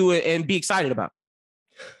forward to and be excited about?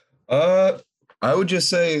 I would just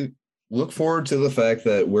say look forward to the fact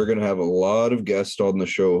that we're going to have a lot of guests on the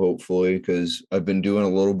show, hopefully, because I've been doing a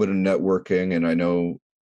little bit of networking, and I know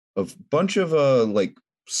a bunch of like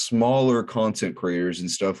smaller content creators and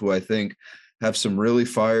stuff who I think have some really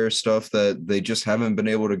fire stuff that they just haven't been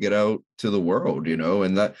able to get out to the world,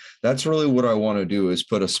 and that's really what I want to do, is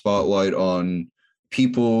put a spotlight on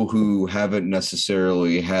people who haven't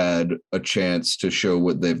necessarily had a chance to show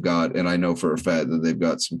what they've got. And I know for a fact that they've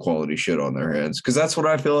got some quality shit on their hands, because that's what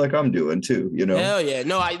I feel like I'm doing too, you know? Hell yeah.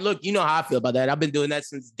 No, you know how I feel about that. I've been doing that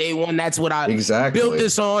since day one. That's what I exactly built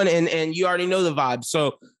this on, and you already know the vibe.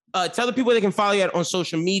 So tell the people they can follow you on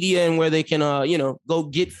social media and where they can, go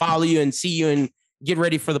follow you and see you and get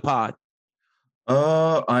ready for the pod.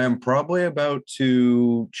 I am probably about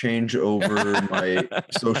to change over my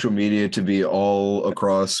social media to be all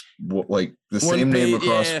across like the same name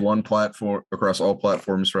across one platform, across all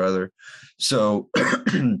platforms rather. So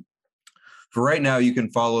for right now, you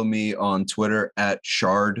can follow me on Twitter at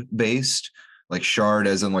Shard Based, like shard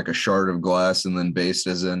as in like a shard of glass, and then based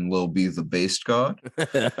as in Lil B the based god.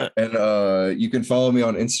 And you can follow me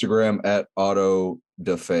on Instagram at Auto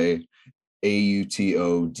Defait.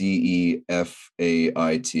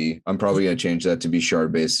 AUTODEFAIT. I'm probably gonna change that to be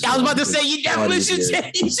shard based. I was about to say you definitely should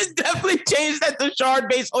change that to shard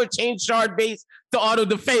based, or change shard based to Auto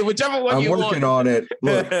Defait, whichever one you want. I'm working on it.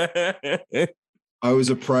 Look, I was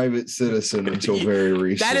a private citizen until very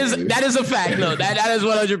recently. That is a fact. No, that is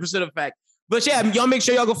 100% a fact. But yeah, y'all make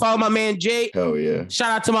sure y'all go follow my man Jay. Hell yeah! Shout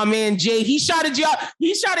out to my man Jay. He shouted y'all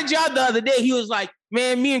the other day. He was like,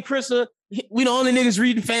 "Man, me and Krista, we the only niggas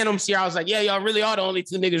reading Phantoms here." I was like, "Yeah, y'all really are the only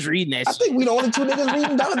two niggas reading that." I think we the only two niggas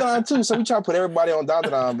reading Dandadan too. So we try to put everybody on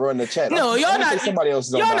Dandadan, bro, in the chat. No, y'all not. Somebody else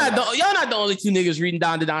is y'all not the only two niggas reading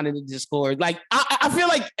Dandadan in the Discord. Like I feel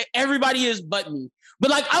like everybody is but me.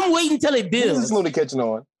 But like I'm waiting till it builds. Who's slowly catching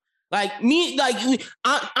on? Like me, like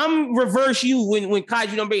I'm reverse you when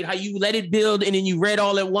Kaiju Number 8, how you let it build and then you read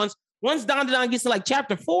all at once. Once Dandadan gets to like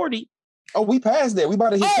chapter 40. Oh, we passed that. We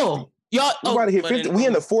about to hit 50. Y'all, we about to hit 50. We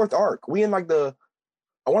in the fourth arc. We in like I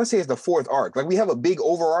want to say it's the fourth arc. Like we have a big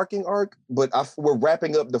overarching arc, but we're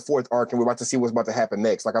wrapping up the fourth arc and we're about to see what's about to happen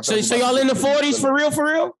next. Like so y'all in the 40s for real?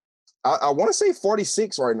 I want to say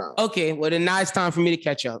 46 right now. Okay, well then now it's time for me to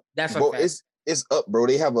catch up. That's okay. It's up, bro.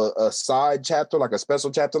 They have a side chapter, like a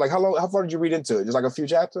special chapter. Like how far did you read into it? Just like a few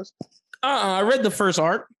chapters? I read the first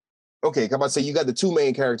arc. Okay, come on. Say you got the two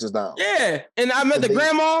main characters down. Yeah, and I met the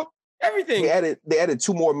grandma. Everything. They added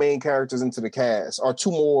two more main characters into the cast, or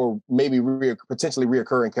two more maybe potentially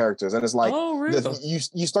reoccurring characters, and it's like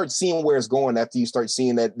you start seeing where it's going after you start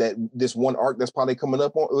seeing that this one arc that's probably coming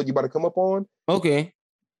up on, what you about to come up on. Okay,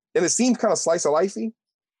 and it seems kind of slice of lifey,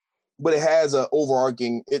 but it has a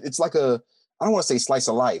overarching. It's like I don't want to say slice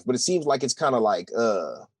of life, but it seems like it's kind of like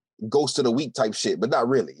Ghost of the Week type shit, but not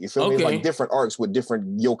really. You feel me? It's like different arcs with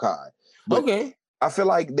different yokai. But I feel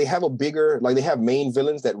like they have they have main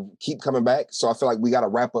villains that keep coming back. So I feel like we got to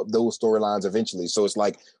wrap up those storylines eventually. So it's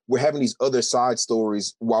like we're having these other side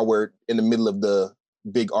stories while we're in the middle of the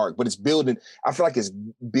big arc, but it's building. I feel like it's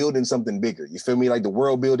building something bigger. You feel me? Like the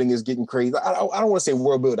world building is getting crazy. I don't want to say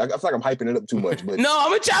world building. I feel like I'm hyping it up too much. But no,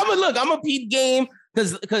 I'm a peep game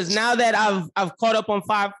because now that I've caught up on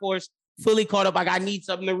Fire Force, fully caught up. Like I need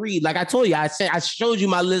something to read. Like I told you, I showed you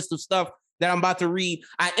my list of stuff that I'm about to read.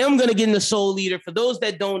 I am gonna get into Soul Leader. For those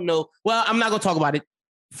that don't know, well, I'm not gonna talk about it.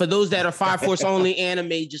 For those that are Fire Force only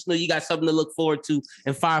anime, just know you got something to look forward to.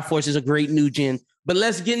 And Fire Force is a great new gen. But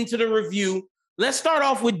let's get into the review. Let's start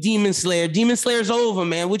off with Demon Slayer. Demon Slayer's over,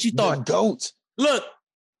 man. What you thought? The GOAT. Look,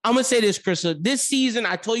 I'm gonna say this, Krista. This season,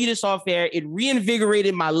 I told you this off air. It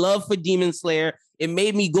reinvigorated my love for Demon Slayer. It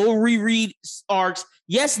made me go reread arcs.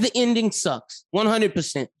 Yes, the ending sucks,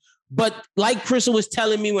 100%. But like Krista was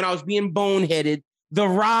telling me when I was being boneheaded, the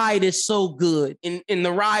ride is so good, and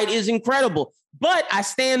the ride is incredible. But I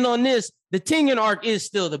stand on this: the Tengen arc is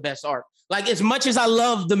still the best arc. Like as much as I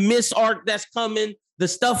love the Mist arc that's coming, the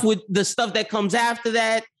stuff that comes after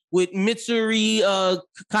that with Mitsuri,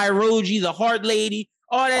 Kairoji, the Heart Lady,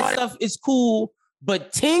 all that stuff is cool.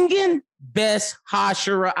 But Tengen, best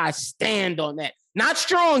Hashira. I stand on that. Not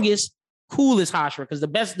strongest, coolest Hashira, because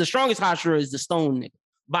the strongest Hashira is the Stone nigga.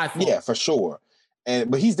 By far. Yeah, for sure.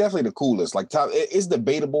 But he's definitely the coolest. Like it's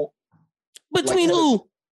debatable. Between who?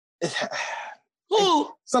 Who?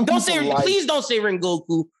 Please don't say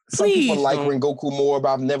Rengoku. Some people like Rengoku more,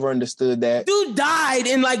 but I've never understood that. Dude died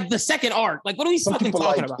in like the second arc. Like, what are we fucking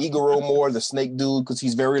talking about? Some people like Igoro more, the snake dude, because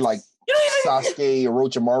he's very like Sasuke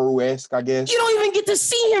Orochimaru-esque, I guess. You don't even get to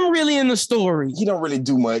see him really in the story. He don't really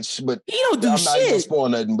do much, but he don't do shit. I'm not gonna spoil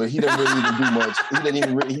nothing, but he doesn't really even do much.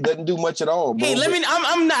 He doesn't do much at all. Bro. Hey,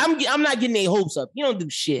 I'm not getting their hopes up. He don't do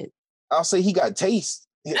shit. I'll say he got taste.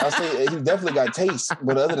 I'll say he definitely got taste,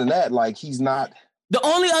 but other than that, like he's not. The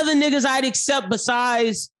only other niggas I'd accept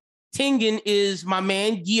besides Tengen is my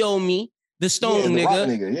man Guillaume, the Stone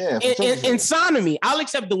nigga. Yeah, and Sanemi. I'll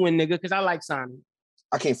accept the win nigga because I like Sanemi.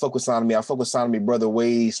 I can't fuck with Sanemi. I fuck with Sanemi brother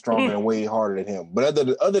way stronger and way harder than him. But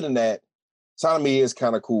other than that, Sanemi is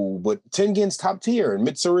kind of cool, but Tengen's top tier, and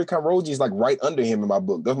Mitsuri Kanroji is like right under him in my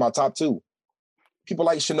book. Those are my top two. People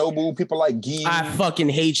like Shinobu, people like Giyu. I fucking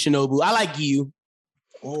hate Shinobu. I like Giyu.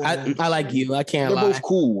 I like Giyu. I can't lie. They're both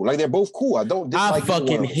cool. Like, they're both cool. I don't dislike I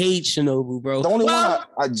fucking hate Shinobu, bro. The only one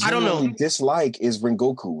I genuinely dislike is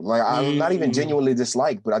Rengoku. Like, I'm not even genuinely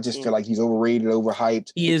dislike, but I just feel like he's overrated,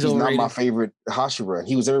 overhyped. He's not my favorite Hashira.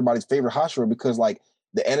 He was everybody's favorite Hashira because, like,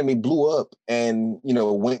 the anime blew up and, you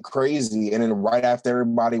know, went crazy. And then right after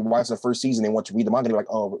everybody watched the first season, they want to read the manga. They're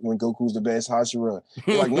like, oh, Rengoku's the best Hashira.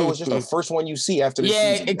 They're like, no, it's just the first one you see after the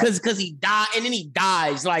season. Yeah, because he died, and then he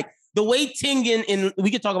dies. Like, the way Tengen, and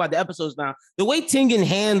we can talk about the episodes now, the way Tengen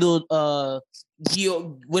handled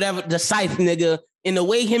whatever, the scythe nigga, and the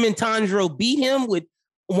way him and Tanjiro beat him with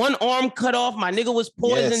one arm cut off, my nigga was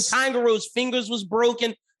poisoned, Tanjiro's fingers was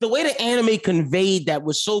broken. The way the anime conveyed that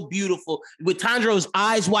was so beautiful, with Tanjiro's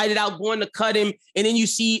eyes whited out, going to cut him, and then you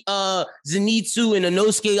see Zenitsu and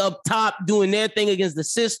Inosuke up top doing their thing against the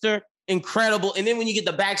sister. Incredible. And then when you get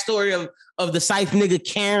the backstory of the scythe nigga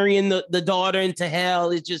carrying the daughter into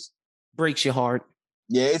hell, it just breaks your heart.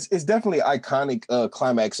 Yeah, it's definitely iconic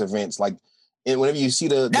climax events. Like, and whenever you see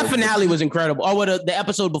the finale was incredible. Or the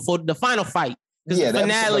episode before the final fight. Yeah, the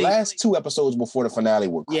last two episodes before the finale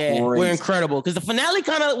were crazy. Yeah, were incredible. Because the finale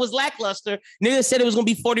kind of was lackluster. Nigga said it was gonna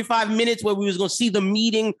be 45 minutes where we was gonna see the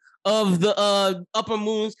meeting of the upper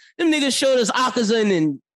moons. Them niggas showed us Akaza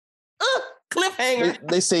and cliffhanger.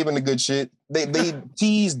 They saving the good shit. They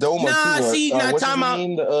teased Doma too. Time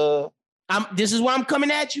out. This is why I'm coming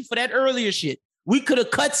at you for that earlier shit. We could have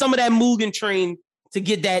cut some of that Mugen train to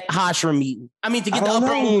get that Hashira meeting. I mean, to get the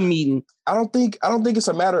upper moon meeting. I don't think it's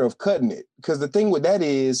a matter of cutting it, because the thing with that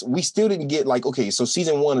is we still didn't get, like, okay, so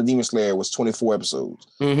season 1 of Demon Slayer was 24 episodes.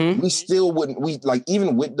 Mm-hmm. We still wouldn't,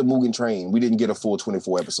 even with the Mugen train, we didn't get a full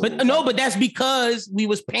 24 episodes. But that's because we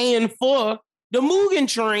was paying for the Mugen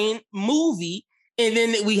train movie, and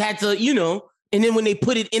then we had to, you know, and then when they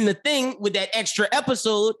put it in the thing with that extra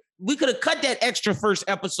episode, we could have cut that extra first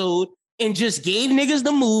episode and just gave niggas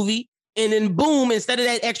the movie, and then boom, instead of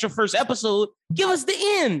that extra first episode, give us the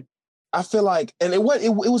end. I feel like, and it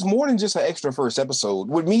was more than just an extra first episode.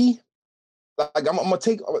 With me, like, I'm gonna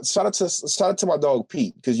take shout out to my dog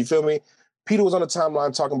Pete, because you feel me? Peter was on the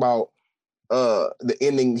timeline talking about the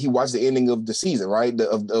ending. He watched the ending of the season, right?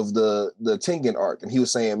 Of the Tengen arc, and he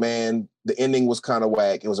was saying, man, the ending was kind of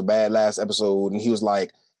whack. It was a bad last episode, and he was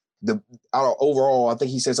like, overall, I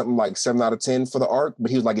think he said something like 7 out of 10 for the arc,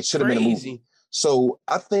 but he was like, it should have been a movie. So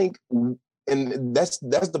I think, and that's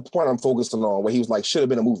the point I'm focusing on, where he was like, should have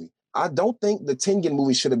been a movie. I don't think the Tengen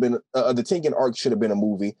movie should have been, the Tengen arc should have been a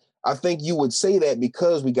movie. I think you would say that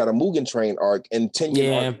because we got a Mugen Train arc, and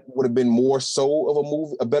Tengen arc would have been more so of a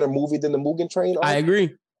movie, a better movie than the Mugen Train arc. I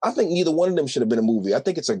agree. I think neither one of them should have been a movie. I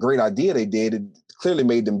think it's a great idea they did. It clearly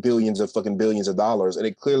made them billions of dollars, and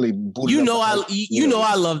it clearly booted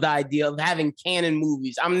I love the idea of having canon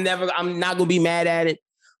movies. I'm not gonna be mad at it,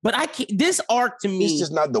 but this arc to me, it's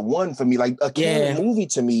just not the one for me. Like, a canon movie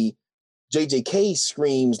to me, JJK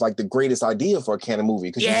screams like the greatest idea for a canon movie,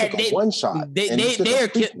 because you took a one shot.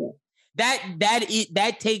 That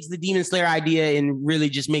takes the Demon Slayer idea and really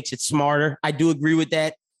just makes it smarter. I do agree with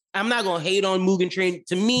that. I'm not gonna hate on Mugen Train.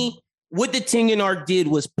 To me, what the Tengen arc did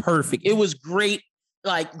was perfect. It was great,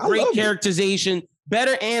 like great characterization,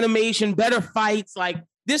 better animation, better fights. Like,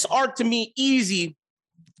 this arc to me, easy,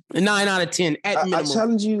 a 9 out of 10 at minimum.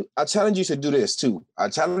 I challenge you to do this too. I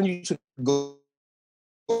challenge you to go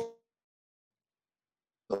the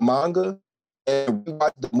manga and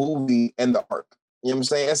rewatch the movie and the arc. You know what I'm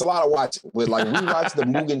saying? It's a lot of watching. But like, rewatch the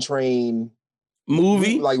Mugen Train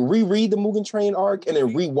movie, like reread the Mugen Train arc, and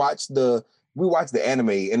then rewatch the anime,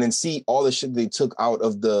 and then see all the shit they took out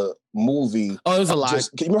of the movie. Oh, it was a lot.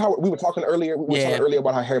 You remember how we were talking earlier? We were talking earlier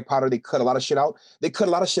about how Harry Potter, they cut a lot of shit out. They cut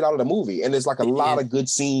a lot of shit out of the movie, and there's like a lot of good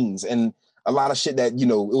scenes and a lot of shit that, you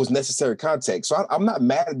know, it was necessary context. So I'm not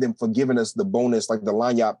mad at them for giving us the bonus, like the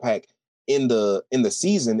Lanyard pack in the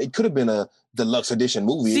season. It could have been a deluxe edition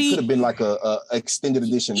movie. It could have been like a extended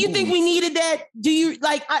edition. You think we needed that? Do you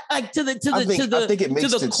like to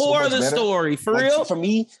the core of the story? For real? For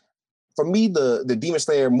me, the Demon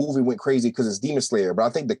Slayer movie went crazy because it's Demon Slayer, but I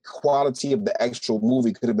think the quality of the actual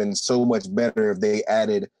movie could have been so much better if they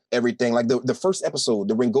added everything. Like the first episode,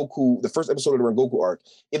 the first episode of the Rengoku arc,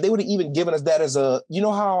 if they would have even given us that as a, you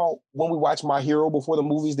know how when we watch My Hero before the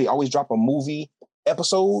movies, they always drop a movie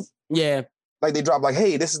episode? Yeah. Like, they drop like,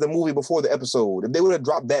 hey, this is the movie before the episode. If they would have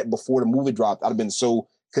dropped that before the movie dropped, I'd have been so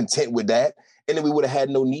content with that. And then we would have had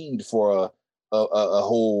no need for a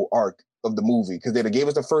whole arc of the movie because they'd have gave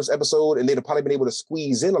us the first episode and they'd have probably been able to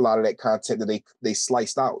squeeze in a lot of that content that they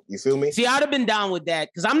sliced out. You feel me? See, I'd have been down with that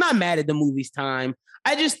because I'm not mad at the movie's time.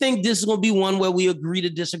 I just think this is gonna be one where we agree to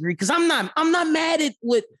disagree because I'm not mad at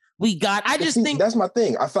what we got. I just think that's my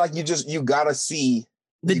thing. I feel like you gotta see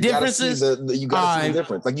the differences. You gotta see the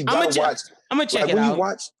difference. Like you gotta watch. I'm gonna check like it when out. You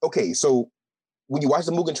watch. Okay, so when you watch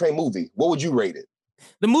the Mugen Train movie, what would you rate it?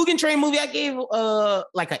 The Mugen Train movie, I gave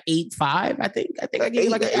like an 8.5. I think I gave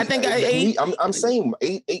like I think I 8. I'm saying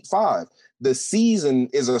 8.5. The season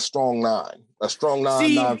is a strong 9. A strong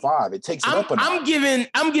 9.5. It takes it up a notch.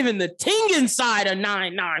 I'm giving the Tengen side a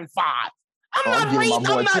 9.95. I'm not rating. I'm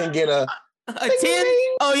giving Tengen a 10.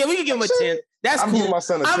 Oh yeah, we can give him a 10. That's cool. Giving my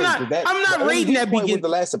son a 10. I'm not rating that beginning. With the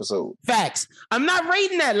last episode. Facts. I'm not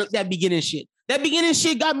rating that beginning shit. That beginning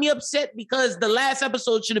shit got me upset because the last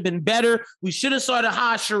episode should have been better. We should have saw the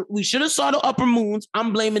Hashira. We should have saw the upper moons.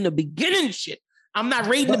 I'm blaming the beginning shit. I'm not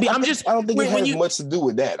rating I don't think it has much to do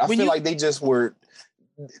with that. I feel like they just were.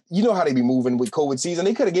 You know how they be moving with COVID season.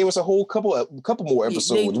 They could have gave us a whole couple more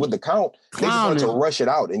episodes with the count. They just wanted to rush it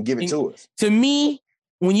out and give it to us. To me,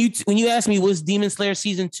 when you ask me what's Demon Slayer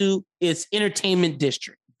season 2, it's Entertainment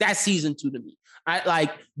District. That's season 2 to me. I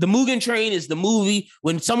like the Mugen Train is the movie.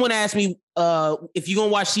 When someone asks me if you're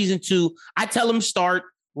gonna watch season 2, I tell them start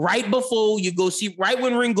right before you go see right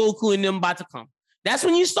when Rengoku and them about to come. That's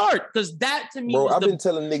when you start because that to me I've been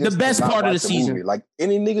telling niggas the best part of the season. Movie. Like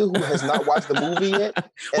any nigga who has not watched the movie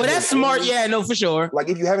yet. Well, that's smart. Yeah, no, for sure. Like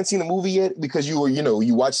if you haven't seen the movie yet because you were,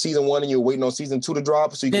 you watched season 1 and you're waiting on season 2 to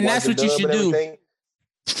drop, so you can watch the dub and everything.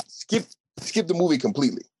 Skip the movie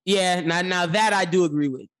completely. Yeah, now that I do agree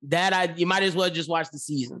with. You might as well just watch the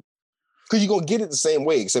season. Because you're gonna get it the same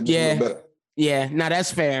way, except it's a little better. Yeah, now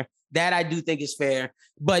that's fair. That I do think is fair.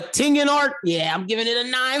 But Tengen Arc, yeah, I'm giving it a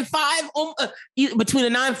 9.5. Between a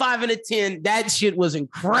 9.5 and a 10, that shit was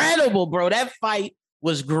incredible, bro. That fight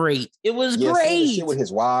was great. It was great. Seeing the shit with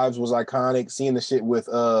his wives was iconic. Seeing the shit with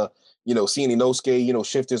seeing Inosuke,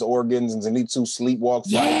 shift his organs and Zenitsu sleepwalk.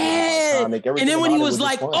 Yeah. And then when he was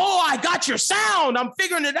like, "Oh, I got your sound. I'm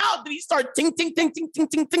figuring it out." Then he started ting ting ting ting ting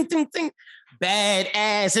ting ting ting ting.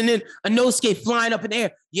 Badass. And then Inosuke flying up in the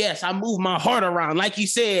air. Yes, I move my heart around, like you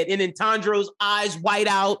said. And then Tanjiro's eyes white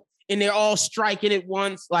out, and they're all striking at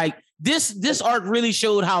once. Like this arc really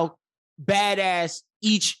showed how badass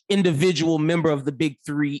each individual member of the big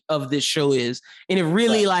 3 of this show is, and it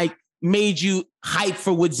really made you hype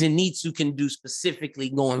for what Zenitsu can do specifically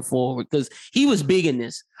going forward because he was big in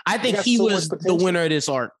this. I think he was the winner of this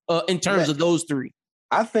arc in terms of those 3.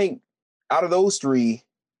 I think out of those 3.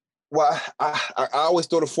 Well, I always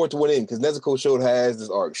throw the 4th one in because Nezuko showed her ass this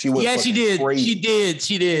arc. She went she did. Crazy. She did.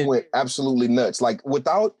 She went absolutely nuts. Like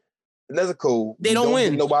without Nezuko, they don't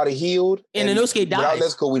win. Get nobody healed. And Inosuke dies. Without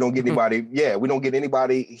Nezuko, we don't get anybody. We don't get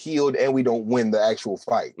anybody healed, and we don't win the actual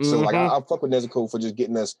fight. So like, I fuck with Nezuko for just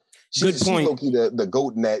getting us. She's low-key the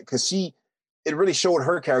GOAT in that because it really showed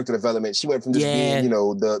her character development. She went from just being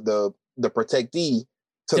the protectee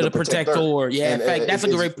to the protector. Yeah, in fact, that's a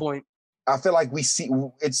great point. I feel like we see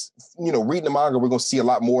it's, reading the manga, we're going to see a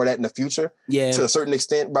lot more of that in the future to a certain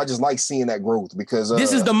extent, but I just like seeing that growth because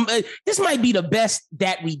this might be the best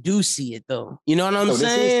that we do see it though. You know what I'm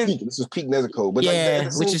saying? This is peak Nezuko, but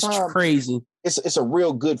which is crazy. It's a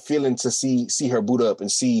real good feeling to see her boot up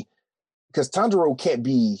and see, because Tanjiro can't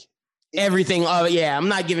be everything. I'm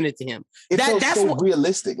not giving it to him. That's so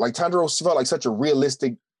realistic. Like Tanjiro felt like such a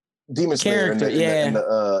realistic Demon Slayer in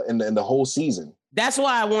the whole season. That's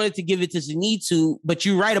why I wanted to give it to Zenitsu, but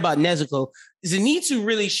you're right about Nezuko. Zenitsu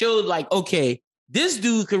really showed okay, this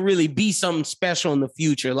dude could really be something special in the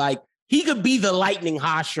future. Like he could be the Lightning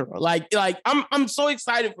Hashira. Like I'm so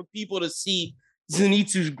excited for people to see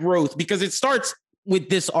Zenitsu's growth because it starts with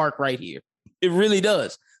this arc right here. It really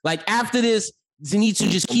does. Like after this, Zenitsu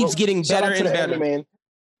just keeps getting better and better. Man.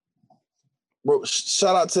 Bro,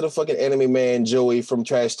 shout out to the fucking anime man Joey from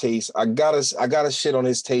Trash Taste. I gotta shit on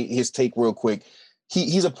his take real quick.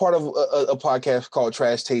 He's a part of a podcast called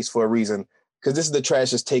Trash Taste for a reason, because this is the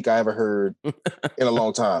trashiest take I ever heard in a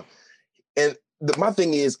long time. And my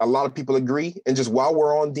thing is, a lot of people agree. And just while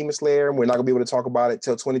we're on Demon Slayer, and we're not gonna be able to talk about it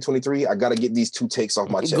till 2023, I gotta get these 2 takes off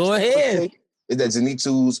my chest. Go ahead. Is that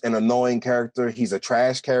Zenitsu's an annoying character? He's a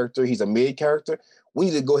trash character. He's a mid character. We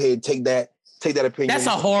need to go ahead and take that opinion. That's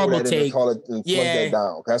a horrible take. Call it and plug that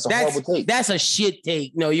down. That's a horrible take. That's a shit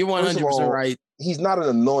take. No, you're 100% right. He's not an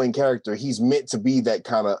annoying character. He's meant to be that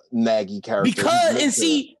kind of naggy character.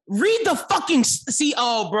 Read the fucking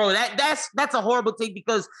bro, that's a horrible take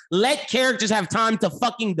because let characters have time to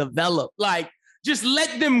fucking develop. Like, just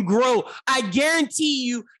let them grow. I guarantee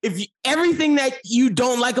you, everything that you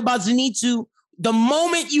don't like about Zenitsu, the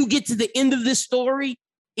moment you get to the end of this story,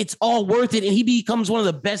 it's all worth it, and he becomes one of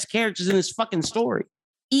the best characters in this fucking story.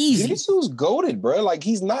 Easy. Zenitsu's goated, bro. Like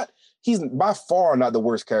he's by far not the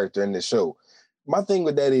worst character in this show. My thing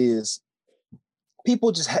with that is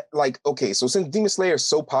people just okay, so since Demon Slayer is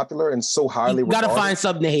so popular and so highly regarded, gotta find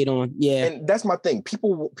something to hate on. Yeah. And that's my thing.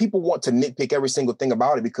 People want to nitpick every single thing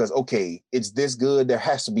about it because, okay, it's this good. There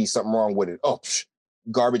has to be something wrong with it. Oh,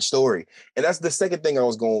 garbage story. And that's the second thing I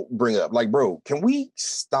was going to bring up. Like, bro, can we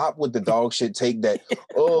stop with the dog shit take that,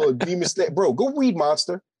 oh, Demon Slayer? Bro, go read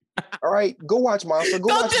Monster. All right, go watch Monster.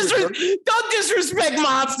 Don't disrespect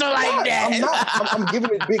Monster like that. I'm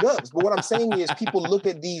giving it big ups. But what I'm saying is people look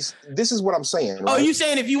at these. This is what I'm saying. Right? Oh, you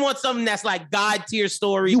saying if you want something that's like God tier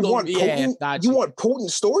story, you want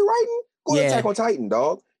potent story writing? Go to Attack on Titan,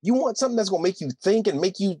 dog. You want something that's gonna make you think and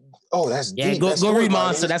make you, that's deep. Go read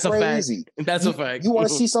Monster. That's crazy. A fact. That's a fact. You want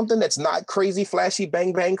to see something that's not crazy, flashy,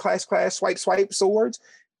 bang, bang, clash, swipe, swords?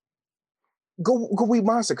 Go read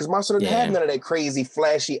Monster, because Monster doesn't have none of that crazy,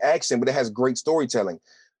 flashy action, but it has great storytelling.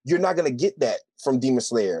 You're not gonna get that from Demon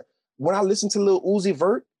Slayer. When I listen to Lil Uzi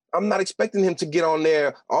Vert, I'm not expecting him to get on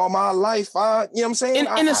there all my life. You know what I'm saying?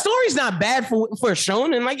 And the story's not bad for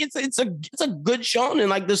shonen. Like it's a good shonen.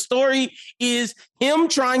 Like the story is him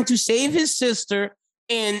trying to save his sister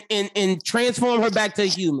and transform her back to a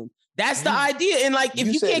human. That's the idea. And like, if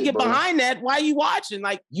you can't get behind that, why are you watching?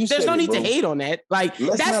 Like, there's no need to hate on that. Like,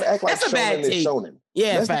 that's a bad take.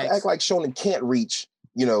 Yeah, let's not act like shonen can't reach,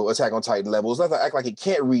 Attack on Titan levels. Let's not act like it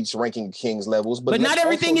can't reach Ranking Kings levels. But not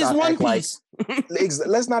everything is One Piece.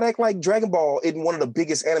 Let's not act like Dragon Ball isn't one of the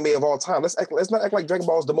biggest anime of all time. Let's not act like Dragon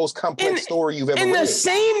Ball is the most complex story you've ever read. And the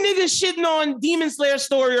same niggas shitting on Demon Slayer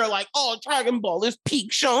story are like, oh, Dragon Ball is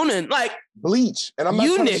peak shonen. Like Bleach. And I'm not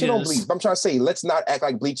trying to shit on Bleach. I'm trying to say, let's not act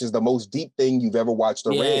like Bleach is the most deep thing you've ever watched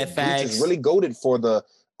or read. Facts. Bleach is really goated for the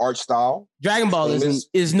art style. Dragon Ball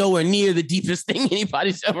is nowhere near the deepest thing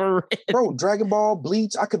anybody's ever read. Bro, Dragon Ball,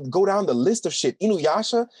 Bleach, I could go down the list of shit.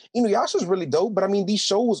 Inuyasha's really dope, but I mean, these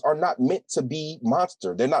shows are not meant to be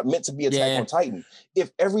Monster. They're not meant to be Attack on Titan. If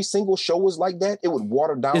every single show was like that, it would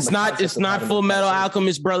water down. It's not Full Metal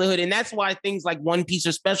Alchemist Brotherhood, and that's why things like One Piece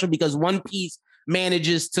are special, because One Piece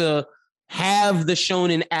manages to have the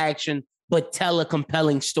shonen action, but tell a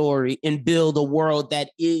compelling story and build a world that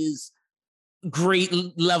is great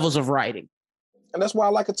levels of writing. And that's why I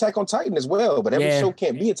like Attack on Titan as well. But every show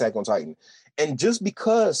can't be Attack on Titan. And just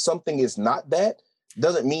because something is not that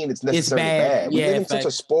doesn't mean it's necessarily bad. We live in such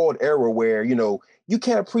a spoiled era where, you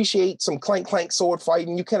can't appreciate some clank sword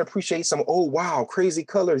fighting. You can't appreciate some, oh wow, crazy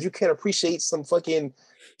colors. You can't appreciate some fucking.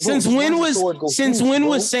 Since when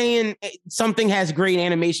was saying something has great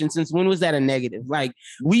animation? Since when was that a negative? Like,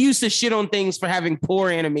 we used to shit on things for having poor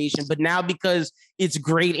animation, but now because it's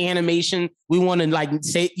great animation, we want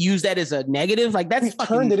to use that as a negative. Like, that's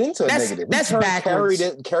turned it into a negative. That's backwards.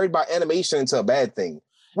 Carried by animation into a bad thing.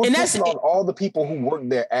 We're pissing on all the people who worked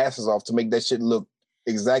their asses off to make that shit look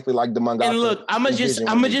exactly like the manga. And look, I'm gonna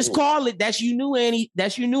just call it. That's you new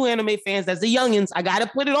anime fans. That's the youngins. I gotta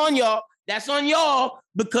put it on y'all. That's on y'all,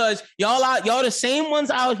 because y'all the same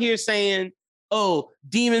ones out here saying, oh,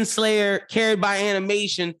 Demon Slayer carried by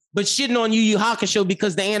animation, but shitting on Yu Yu Hakusho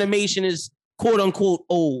because the animation is quote unquote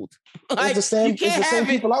old. Like, it's the same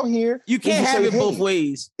people out here. You can't have it both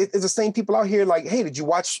ways. It's the same people out here like, hey, did you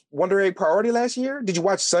watch Wonder Egg Priority last year? Did you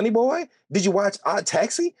watch Sunny Boy? Did you watch Odd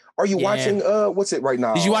Taxi? Are you watching what's it right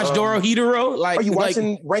now? Did you watch Dorohedoro? Like, are you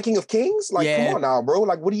watching Ranking of Kings? Like, come on now, bro.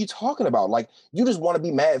 Like, what are you talking about? Like, you just want to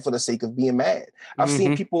be mad for the sake of being mad. I've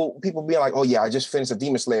seen people being like, oh yeah, I just finished a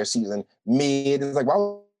Demon Slayer season mid. It's like,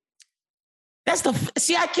 why?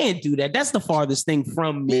 I can't do that. That's the farthest thing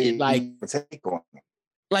from mid. Like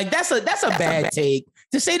that's a bad take.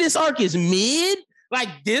 To say this arc is mid, like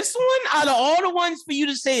this one, out of all the ones for you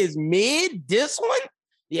to say is mid, this one,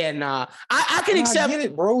 yeah, nah. I can accept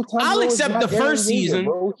it, bro. I'll accept the first season,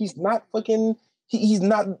 bro. He's not fucking. He's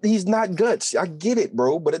not guts. I get it,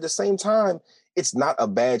 bro. But at the same time, it's not a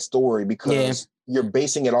bad story because you're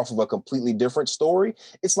basing it off of a completely different story.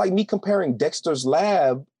 It's like me comparing Dexter's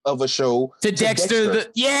Lab of a show to Dexter.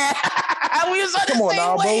 Come on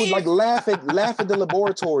now, bro. Like laugh at the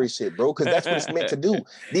laboratory shit, bro, because that's what it's meant to do.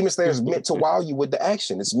 Demon Slayer is meant to wow you with the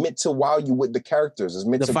action. It's meant to wow you with the characters. It's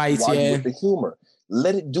meant to wow you with the humor.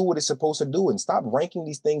 Let it do what it's supposed to do and stop ranking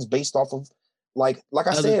these things based off of like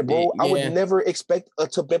I said, bro. I would never expect a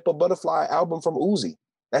To Pimp a Butterfly album from Uzi.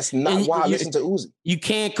 That's not why I listen to Uzi. You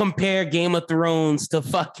can't compare Game of Thrones to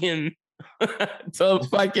fucking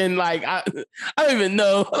like I don't even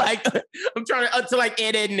know. Like I'm trying to like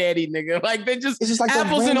Ed and Eddie, nigga. Like they're just like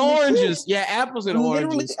apples and oranges. Shit. Yeah, apples and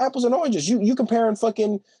oranges. Apples and oranges. You comparing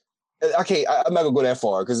fucking Okay, I'm not gonna go that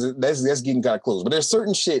far because that's getting kind of close. But there's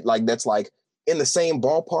certain shit like that's like in the same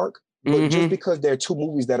ballpark. But just because there are two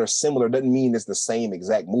movies that are similar doesn't mean it's the same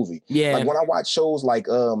exact movie. Yeah. Like when I watch shows like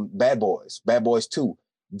Bad Boys 2,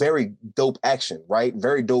 very dope action, right?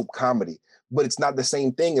 Very dope comedy. But it's not the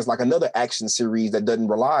same thing as like another action series that doesn't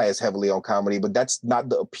rely as heavily on comedy, but that's not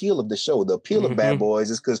the appeal of the show. The appeal of Bad Boys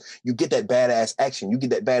is because you get that badass action, you get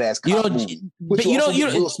that badass cop movie. But you don't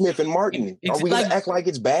Will Smith and Martin. Are we gonna act like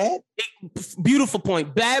it's bad? Beautiful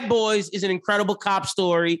point. Bad Boys is an incredible cop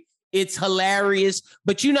story. It's hilarious,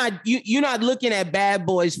 but you're not looking at Bad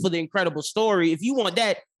Boys for the incredible story. If you want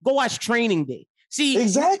that, go watch Training Day. See,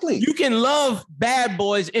 exactly. You can love Bad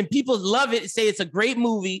Boys and people love it, say it's a great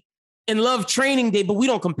movie, and love Training Day, but we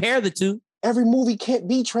don't compare the two. Every movie can't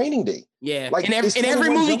be Training Day. Yeah, like and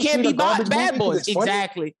every movie can't be Bad Boys.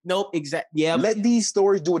 Exactly. Nope. Exactly. Yeah. Let these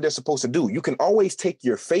stories do what they're supposed to do. You can always take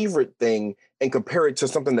your favorite thing and compare it to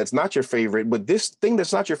something that's not your favorite. But this thing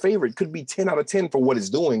that's not your favorite could be 10 out of 10 for what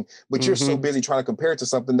it's doing. But you're so busy trying to compare it to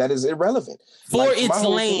something that is irrelevant. For like, its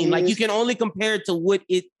lane. Like you can only compare it to what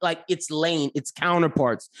it like its lane, its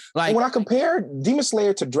counterparts. Like when I compare Demon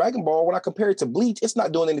Slayer to Dragon Ball, when I compare it to Bleach, it's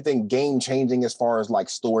not doing anything game changing as far as like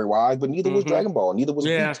story wise. But neither was Dragon Ball. Neither was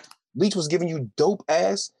Bleach. Bleach was giving you dope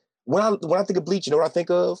ass. When I think of Bleach, you know what I think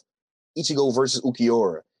of? Ichigo versus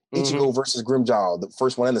Ukiura. Ichigo versus Grimmjow, the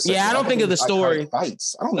first one and the second. Yeah, I don't think of the story.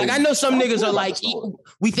 Fights. I know some niggas are like,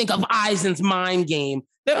 we think of Aizen's mind game.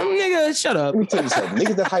 Nigga, shut up. Let me tell you something.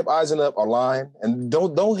 Niggas that hype Aizen up are lying. And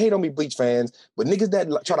don't hate on me, Bleach fans, but niggas that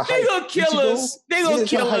try to hype They gonna kill us. They gonna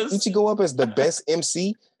kill us. Ichigo up as the best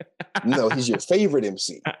MC. No, he's your favorite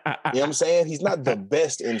MC. You know what I'm saying? He's not the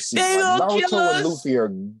best MC. They like, gonna kill Naruto us. and Luffy are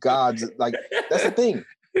gods. Like, that's the thing.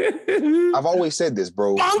 I've always said this,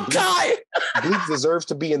 bro. Bleach deserves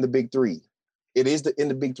to be in the big three. It is in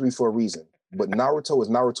the big three for a reason. But Naruto is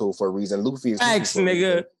Naruto for a reason. Luffy is Facts,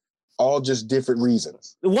 nigga. All just different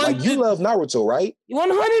reasons. Like you love Naruto, right?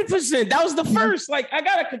 100%. That was the first. Like I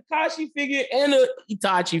got a Kakashi figure and a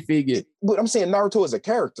Itachi figure. But I'm saying Naruto is a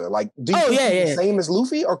character. Like, do you think the same as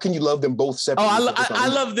Luffy, or can you love them both separately? I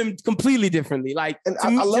love them completely differently. Like and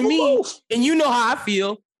I love them both. And you know how I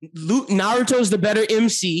feel. Naruto's the better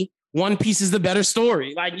MC. One Piece is the better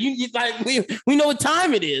story. Like we know what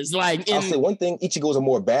time it is. Like I'll say one thing: Ichigo's a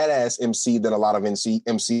more badass MC than a lot of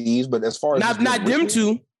MCs. But as far as not them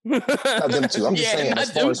two. Not them two. I'm just saying,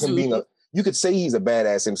 as far as him being you could say he's a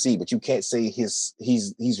badass MC, but you can't say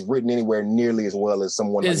he's written anywhere nearly as well as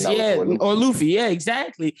someone like Naruto or Luffy. Yeah,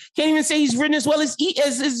 exactly. Can't even say he's written as well as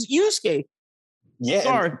Yusuke. Yeah,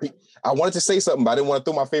 sorry. I wanted to say something, but I didn't want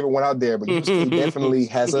to throw my favorite one out there. But Yusuke definitely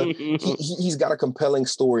has he's got a compelling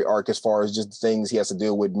story arc as far as just the things he has to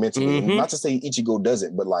deal with mentally. Not to say Ichigo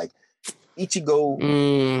doesn't, but like Ichigo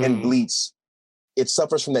and Bleach, it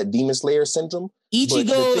suffers from that Demon Slayer syndrome.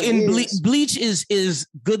 Ichigo and Bleach is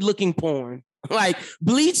good looking porn. Like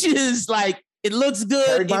Bleach is like it looks good.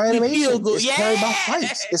 Carried by animation. Feel good. It's carried by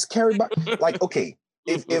fights. It's carried by like okay.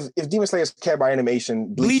 If Demon Slayer is carried by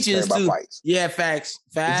animation, Bleach is carried by fights. Yeah, facts.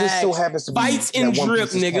 It just so happens to be fights and drip,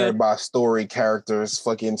 nigga. Carried by story, characters,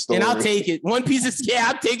 fucking story. And I'll take it. One Piece is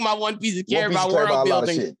I'll take my One Piece is carried by world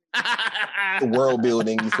building. The world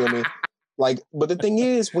building, you feel me? Like, but the thing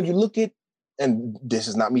is, when you look at, and this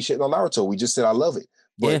is not me shitting on Naruto. We just said I love it,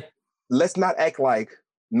 but let's not act like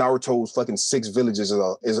Naruto's fucking 6 villages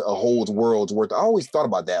is a whole world's worth. I always thought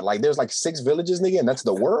about that. Like, there's like 6 villages, nigga, and that's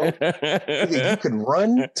the world. You could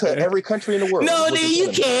run to every country in the world. No, nigga, you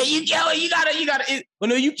can't. You gotta. Well,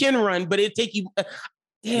 no, you can run, but it take you.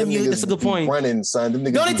 Damn, that's a good point. Running, son. Don't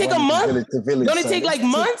it take a month? Village to village, don't it take like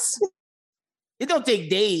months? It don't take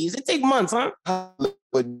days. It take months, huh?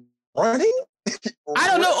 But running. I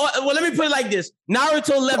don't know. Well, let me put it like this: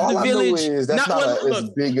 Naruto left the village. That's not as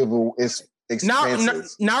big of a. It's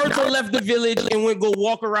Naruto left the village and went go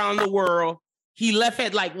walk around the world. He left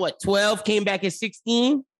at like what 12, came back at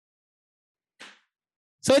 16.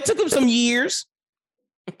 So it took him some years.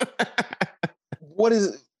 What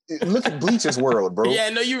is? Look at Bleach's world, bro. Yeah,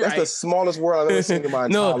 no, you're right. That's the smallest world I've ever seen in my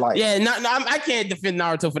entire life. Yeah, I can't defend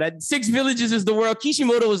Naruto for that. 6 villages is the world.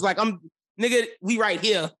 Kishimoto was like, nigga, we right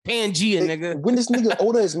here. Pangea, nigga. When this nigga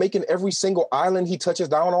Oda is making every single island he touches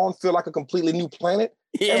down on feel like a completely new planet.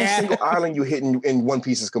 Yeah. Every single island you hit in One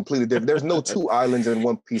Piece is completely different. There's no 2 islands in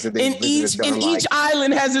One Piece that each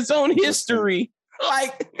island has its own history.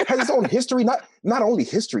 Like has its own history. Not only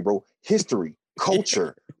history, bro. History,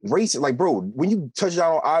 culture, race. Like, bro, when you touch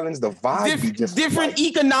down on islands, the vibe be different. Different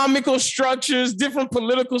economical structures, different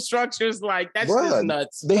political structures. Like that's just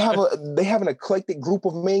nuts. They have an eclectic group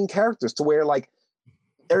of main characters to where like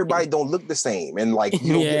everybody don't look the same, and like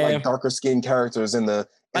you don't get like darker skinned characters in the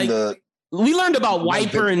We learned about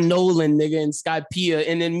Wiper and Nolan, nigga, and Skypiea,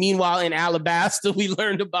 and then meanwhile in Alabasta, we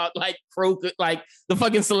learned about like Croak, like the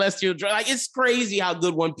fucking Celestial Dragon. Like it's crazy how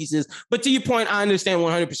good One Piece is. But to your point, I understand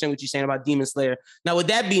 100% what you're saying about Demon Slayer. Now, with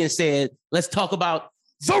that being said, let's talk about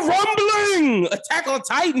The Rumbling, Attack on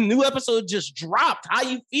Titan. New episode just dropped. How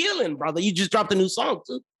you feeling, brother? You just dropped a new song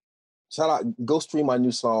too. Shout out, go stream my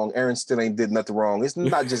new song. Eren Still Ain't Did Nothing Wrong. It's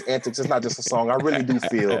not just antics. It's not just a song. I really do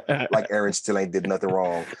feel like Eren Still Ain't Did Nothing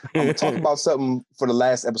Wrong. I'm gonna talk about something for the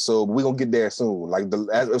last episode, but we're gonna get there soon. Like the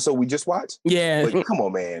last episode we just watched. Yeah. But come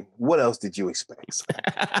on, man. What else did you expect?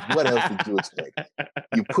 What else did you expect?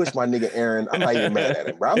 You pushed my nigga Eren. I'm not even mad at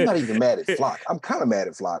him, bro. I'm not even mad at Flock. I'm kind of mad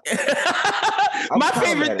at Flock. My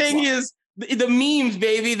favorite thing is the memes,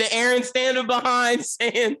 baby. The Eren standing behind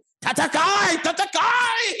saying, Tatakai!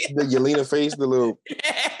 Tatakai! The Yelena face, the little...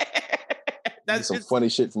 That's some funny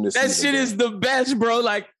shit from this That season, shit is the best, bro.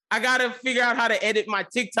 Like, I gotta figure out how to edit my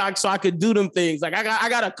TikTok so I could do them things. Like, I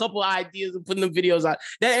got a couple ideas of putting them videos out.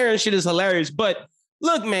 That Eren shit is hilarious. But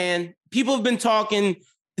look, man, people have been talking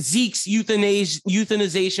Zeke's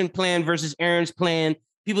euthanization plan versus Eren's plan.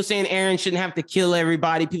 People saying Eren shouldn't have to kill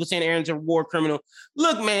everybody. People saying Eren's a war criminal.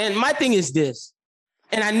 Look, man, my thing is this.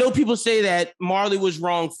 And I know people say that Marley was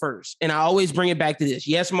wrong first. And I always bring it back to this.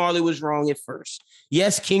 Yes, Marley was wrong at first.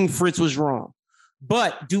 Yes, King Fritz was wrong.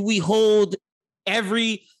 But do we hold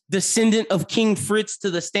every descendant of King Fritz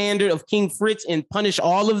to the standard of King Fritz and punish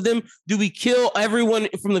all of them? Do we kill everyone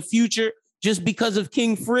from the future just because of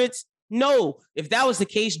King Fritz? No. If that was the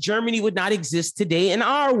case, Germany would not exist today in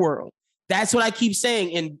our world. That's what I keep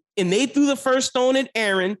saying. And they threw the first stone at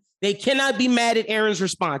Eren. They cannot be mad at Eren's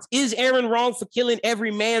response. Is Eren wrong for killing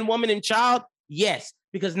every man, woman, and child? Yes,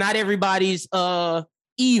 because not everybody's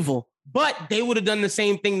evil. But they would have done the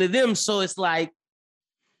same thing to them. So it's like...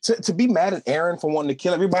 To be mad at Eren for wanting to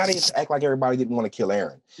kill everybody is to act like everybody didn't want to kill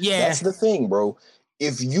Eren. Yeah. That's the thing, bro.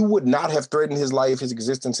 If you would not have threatened his life, his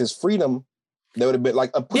existence, his freedom, they would have been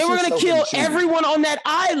like... They were going to kill everyone on that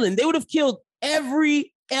island. They would have killed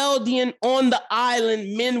every Eldian on the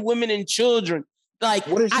island, men, women, and children. Like,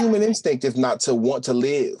 what is human instinct if not to want to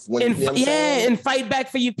live? And fight back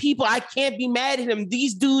for your people. I can't be mad at him.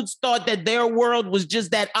 These dudes thought that their world was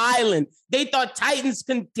just that island. They thought Titans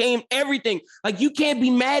contained everything. Like, you can't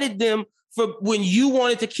be mad at them for when you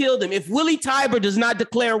wanted to kill them. If Willie Tybur does not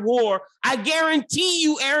declare war, I guarantee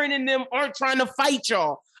you Eren and them aren't trying to fight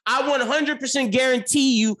y'all. I 100%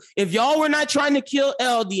 guarantee you, if y'all were not trying to kill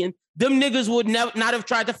Eldian, them niggas would not have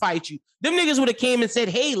tried to fight you. Them niggas would have came and said,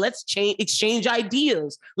 hey, let's exchange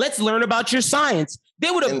ideas. Let's learn about your science.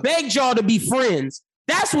 They would have begged y'all to be friends.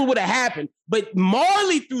 That's what would have happened. But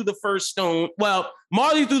Marley threw the first stone. Well,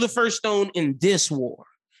 Marley threw the first stone in this war.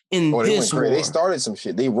 They started some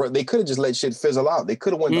shit. They could have just let shit fizzle out. They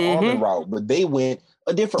could have went the Armin route, but they went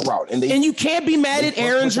a different route. And you can't be mad at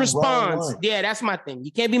Eren's response. Yeah, that's my thing.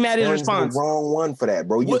 You can't be mad at his response. The wrong one for that,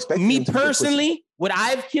 bro. You expect me personally, would I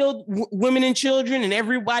have killed women and children and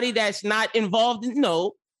everybody that's not involved?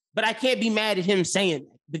 No, but I can't be mad at him saying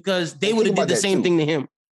that because they would have did the same thing to him.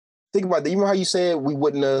 Think about that. You know how you said we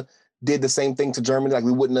wouldn't have did the same thing to Germany? Like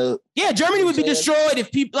we wouldn't have. Yeah, Germany would be destroyed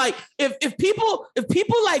if people like if people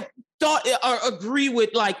like thought or agree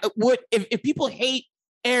with like what if people hate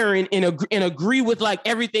Eren and agree with like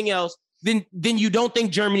everything else, then you don't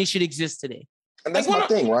think Germany should exist today. And that's my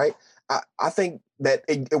thing, right? I think that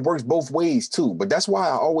it works both ways too. But that's why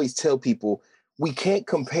I always tell people we can't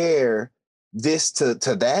compare this to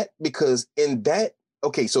that, because in that,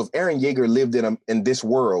 okay, so if Eren Yeager lived in this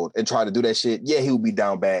world and tried to do that shit, yeah, he would be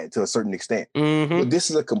down bad to a certain extent. Mm-hmm. But this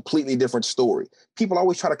is a completely different story. People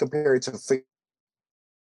always try to compare it to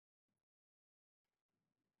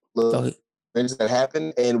events that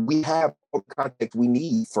happen, and we have all the context we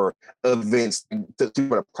need for events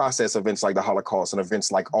to process events like the Holocaust and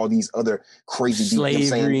events like all these other crazy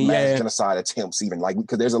slavery, mass genocide attempts, even like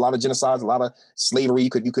because there's a lot of genocides, a lot of slavery.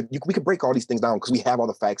 We could break all these things down because we have all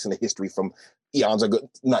the facts and the history from eons ago,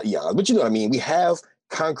 not eons, but you know what I mean. We have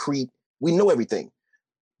concrete. We know everything.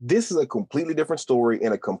 This is a completely different story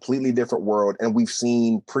in a completely different world, and we've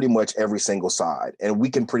seen pretty much every single side, and we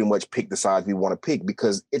can pretty much pick the sides we want to pick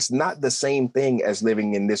because it's not the same thing as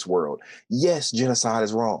living in this world. Yes, genocide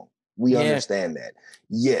is wrong. We understand that.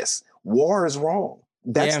 Yes, war is wrong.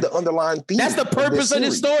 That's the underlying theme. That's the purpose of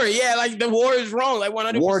this story. Yeah, like the war is wrong. Like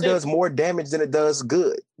 100%. War does more damage than it does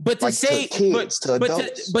good. But to say, to kids, to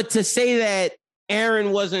adults. But to say that Eren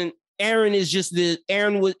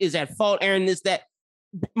is at fault. Eren is that.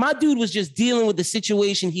 my dude was just dealing with the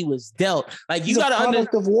situation he was dealt. Like you got to understand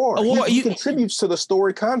of war. He contributes to the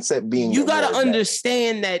story concept being. You got to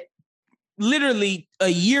understand that literally a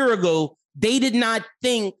year ago, they did not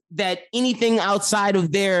think that anything outside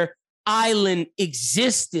of their island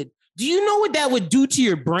existed. Do you know what that would do to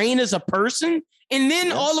your brain as a person? And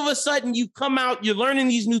then all of a sudden you come out, you're learning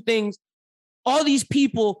these new things. All these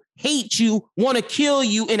people hate you, want to kill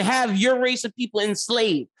you, and have your race of people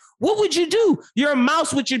enslaved. What would you do? You're a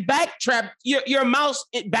mouse with your back trapped. You're a mouse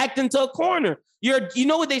backed into a corner. You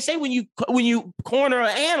know what they say when you corner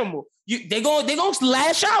an animal, they gonna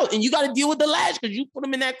lash out, and you got to deal with the lash because you put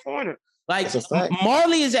them in that corner. Like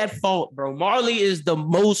Marley is at fault, bro. Marley is the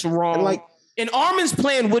most wrong. And Armin's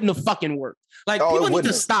plan wouldn't have fucking worked. Like people need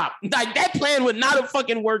to stop. Like that plan would not have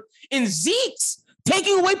fucking worked. And Zeke's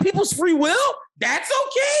taking away people's free will, that's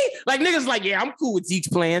okay. Like niggas like, yeah, I'm cool with Zeke's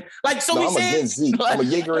plan. Like so I'm against Zeke. I'm a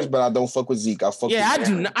Jaegerist, but I don't fuck with Zeke.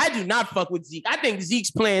 I do not fuck with Zeke. I think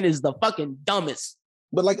Zeke's plan is the fucking dumbest.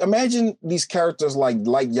 But like, imagine these characters like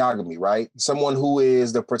Yagami, right? Someone who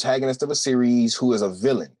is the protagonist of a series, who is a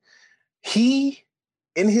villain.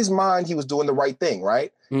 In his mind, he was doing the right thing,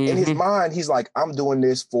 right? Mm-hmm. In his mind, he's like, I'm doing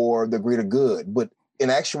this for the greater good. But in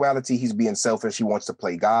actuality, he's being selfish. He wants to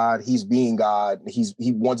play God. He's being God.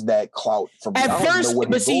 He wants that clout from at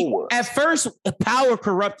first, power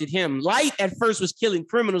corrupted him. Light at first was killing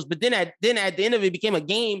criminals, but then at the end of it became a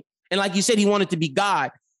game. And like you said, he wanted to be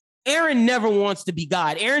God. Eren never wants to be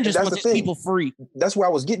God. Eren just wants his people free. That's where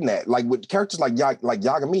I was getting at. Like with characters like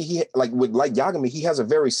Yagami, he has a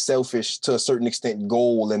very selfish, to a certain extent,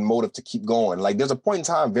 goal and motive to keep going. Like there's a point in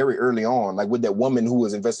time very early on, like with that woman who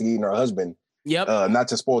was investigating her husband. Yep. Not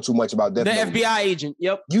to spoil too much about that. The FBI agent.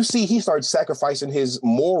 Yep. You see, he starts sacrificing his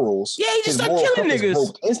morals. Yeah, he just started killing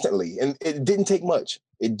niggas instantly, and it didn't take much.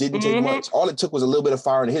 It didn't take much. All it took was a little bit of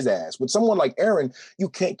fire in his ass. With someone like Eren, you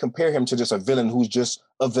can't compare him to just a villain who's just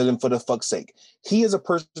a villain for the fuck's sake. He is a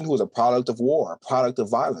person who is a product of war, a product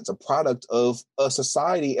of violence, a product of a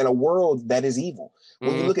society and a world that is evil.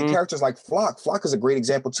 When you look at characters like Flock is a great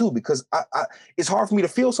example too, because it's hard for me to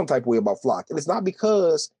feel some type of way about Flock, and it's not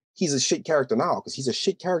because he's a shit character now, because he's a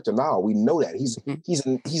shit character now. We know that he's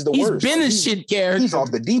the worst. He's been a shit character. He's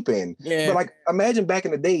off the deep end. Yeah. But like, imagine back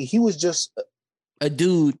in the day, he was just a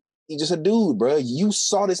dude. He's just a dude, bro. You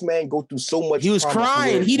saw this man go through so much. He was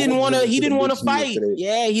crying. He didn't want to fight.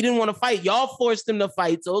 Yeah, he didn't want to fight. Y'all forced him to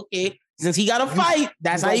fight. So okay, since he got to fight,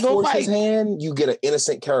 that's how you gonna fight. His hand, you get an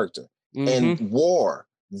innocent character. And war,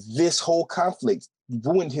 this whole conflict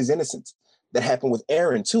ruined his innocence. That happened with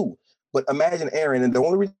Eren too. But imagine Eren, and the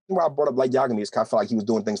only reason why I brought up Light Yagami is because I felt like he was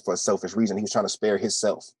doing things for a selfish reason. He was trying to spare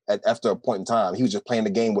himself. After a point in time, he was just playing the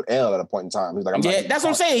game with L at a point in time. He was like, that's what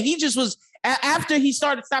I'm saying. He just was, after he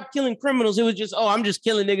stopped killing criminals, it was just, I'm just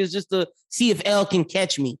killing niggas just to see if L can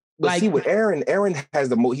catch me. But see, with Eren has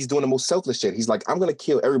he's doing the most selfless shit. He's like, I'm going to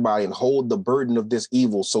kill everybody and hold the burden of this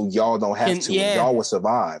evil so y'all don't have to. Yeah. Y'all will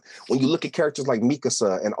survive. When you look at characters like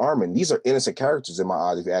Mikasa and Armin, these are innocent characters in my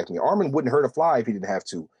eyes, if you ask me. Armin wouldn't hurt a fly if he didn't have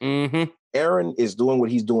to. Eren is doing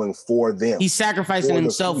what he's doing for them. He's sacrificing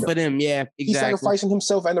himself for them. Yeah, exactly. He's sacrificing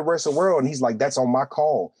himself and the rest of the world. And he's like, that's on my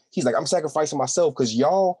call. He's like, I'm sacrificing myself because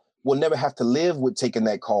y'all will never have to live with taking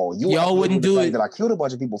that call. Y'all wouldn't do it. That I killed a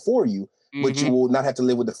bunch of people for you. But you will not have to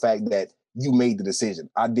live with the fact that you made the decision.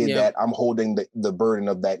 I did that. I'm holding the burden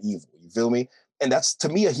of that evil. You feel me? And that's, to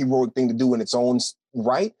me, a heroic thing to do in its own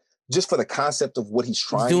right, just for the concept of what he's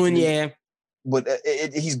trying to do. Yeah. But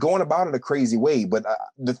he's going about it a crazy way. But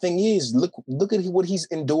the thing is, look at what he's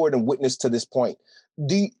endured and witnessed to this point.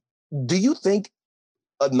 Do you think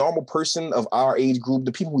a normal person of our age group,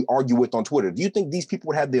 the people we argue with on Twitter, do you think these people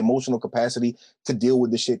would have the emotional capacity to deal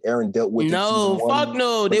with the shit Eren dealt with? No, fuck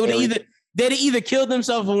no. They'd either killed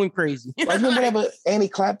themselves or went crazy. Like, remember Annie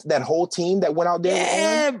clapped that whole team that went out there?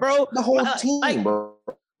 Yeah, bro. The whole team, bro.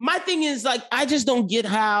 My thing is, like, I just don't get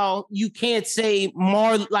how you can't say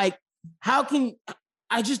I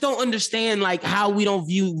just don't understand, like, how we don't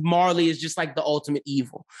view Marley as just like the ultimate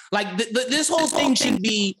evil. Like, this whole thing should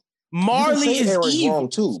be Marley is evil wrong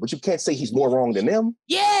too, but you can't say he's more wrong than them.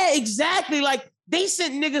 Yeah, exactly. Like, they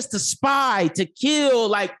sent niggas to spy, to kill,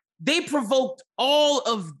 like, they provoked all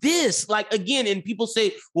of this. Like, again, and people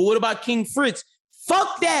say, well, what about King Fritz?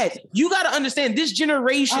 Fuck that. You got to understand, this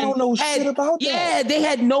generation. I don't know shit about that. Yeah, they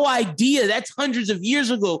had no idea. That's hundreds of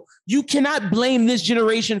years ago. You cannot blame this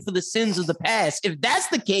generation for the sins of the past. If that's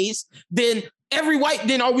the case, then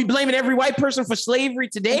are we blaming every white person for slavery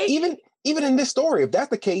today? And even in this story, if that's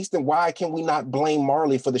the case, then why can we not blame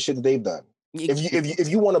Marley for the shit that they've done? If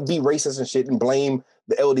you want to be racist and shit and blame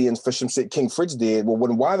the Eldians for some shit King Fritz did. Well,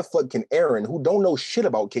 why the fuck can Eren, who don't know shit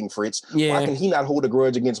about King Fritz, why can he not hold a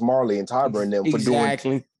grudge against Marley and Tybur and them for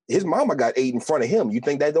doing? His mama got ate in front of him. You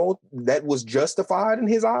think that was justified in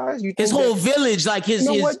his eyes? You think his whole village, like his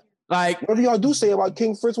like whatever y'all do say about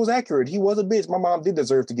King Fritz was accurate. He was a bitch. My mom did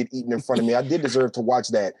deserve to get eaten in front of me. I did deserve to watch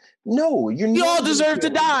that. No, we all deserve to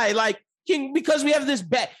die. Like King, because we have this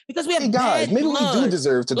bad. Because we have guys. Maybe blood. We do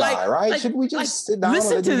deserve to die, right? Should we just sit down?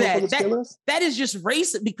 Listen to that. That is just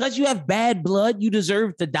racist. Because you have bad blood, you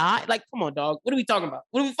deserve to die. Like, come on, dog. What are we talking about?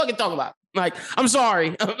 What are we fucking talking about? Like, I'm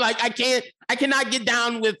sorry. Like, I cannot get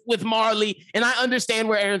down with Marley, and I understand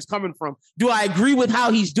where Eren's coming from. Do I agree with how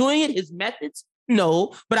he's doing it? His methods?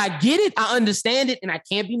 No, but I get it. I understand it, and I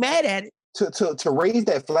can't be mad at it. To raise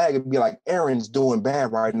that flag and be like, Eren's doing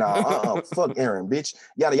bad right now. Fuck Eren, bitch.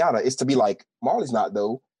 Yada yada. It's to be like, Marley's not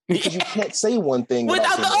though. Because you can't say one thing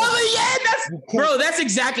without the other. Yeah, that's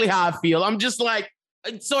exactly how I feel. I'm just like,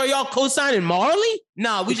 so are y'all co-signing Marley?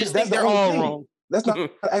 No, we just think they're all wrong. Let's not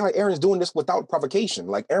act like Eren's doing this without provocation.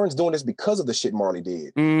 Like Eren's doing this because of the shit Marley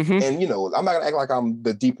did. Mm-hmm. And I'm not gonna act like I'm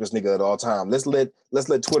the deepest nigga at all time. Let's let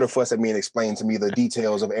Twitter fuss at me and explain to me the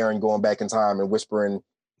details of Eren going back in time and whispering,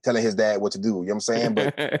 telling his dad what to do. You know what I'm saying?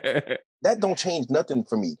 But that don't change nothing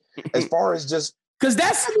for me. As far as just because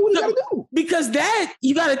that's what you gotta do. Because that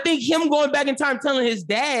you gotta think him going back in time telling his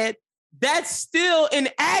dad, that's still an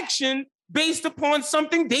action based upon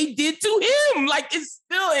something they did to him. Like it's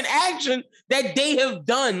still an action that they have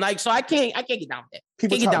done. Like, so I can't get down with that.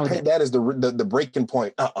 People try to paint that as the breaking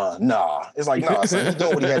point. Nah. It's like, nah, son, he's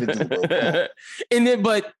doing what he had to do, bro. And then,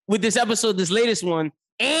 but with this episode, this latest one,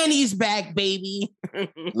 Annie's back, baby.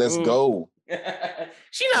 Let's go.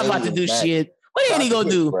 She not about to do shit. What Annie gonna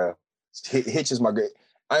do? Bro. Hitch is my great.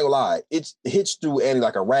 I ain't gonna lie. It's Hitch through Annie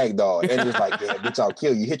like a rag doll. Annie was like, yeah, bitch, I'll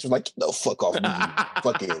kill you. Hitch was like, get the fuck off me, you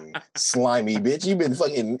fucking slimy bitch. You been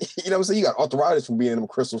fucking, you know what I'm saying? You got arthritis from being in them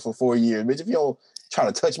crystals for 4 years, bitch. If you don't try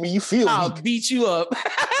to touch me, you feel I'll beat you up.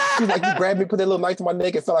 She was like, you grabbed me, put that little knife to my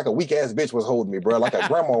neck, and felt like a weak ass bitch was holding me, bro. Like a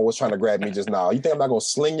grandma was trying to grab me just now. You think I'm not gonna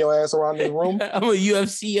sling your ass around this room? I'm gonna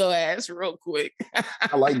UFC your ass real quick.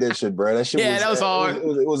 I like that shit, bro. That shit that was hard.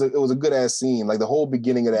 It was a good ass scene. Like the whole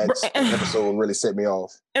beginning of that episode really set me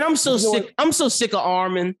off. And I'm so sick. I'm so sick of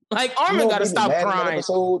Armin. Like Armin gotta stop crying.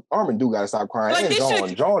 Armin do gotta stop crying. Like, and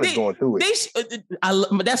Jean is going through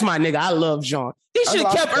it. That's my nigga. I love Jean. They should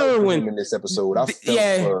have kept Erwin in this episode.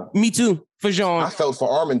 Me too. For Jean. I felt for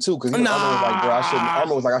Armin too, because Armin was like, bro,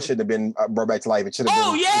 I shouldn't have been brought back to life. It should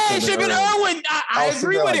have been. It should have been Erwin. I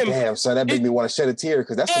agree with him. Damn, son, that made me want to shed a tear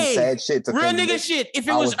because that's some sad shit. Real nigga shit. If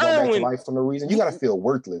it was Erwin, life for no reason, you gotta feel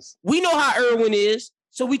worthless. We know how Erwin is.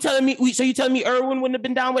 So you telling me Erwin wouldn't have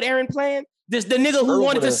been down with Eren plan? This the nigga who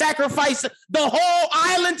wanted to sacrifice the whole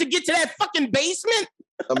island to get to that fucking basement?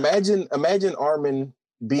 Imagine Armin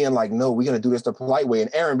being like, no, we're gonna do this the polite way,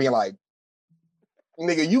 and Eren being like,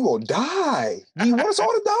 nigga, you gonna die. Do you want us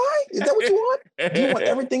all to die? Is that what you want? Do you want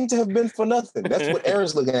everything to have been for nothing? That's what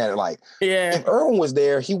Eren's looking at it like. Yeah. If Erwin was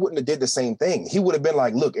there, he wouldn't have did the same thing. He would have been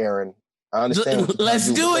like, look, Eren, I understand.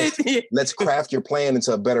 Let's do it. Let's craft your plan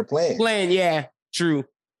into a better plan. Yeah, true.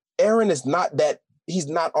 Eren is not that. He's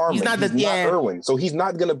not Armin. He's not Erwin. So he's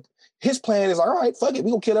not gonna. His plan is like, all right, fuck it,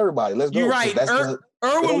 we gonna kill everybody. Let's go. You're right.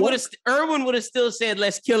 Erwin would have still said,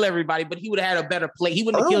 let's kill everybody, but he would have had a better play. He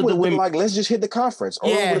wouldn't have killed the women. Like, let's just hit the conference.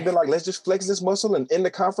 Erwin would have been like, let's just flex this muscle and end the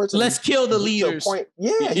conference. Let's kill the leaders. Like,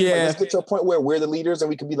 let's get to a point where we're the leaders and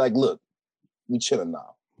we can be like, look, we chilling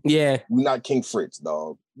now. Yeah. We're not King Fritz,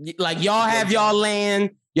 dog. Like, y'all have y'all land.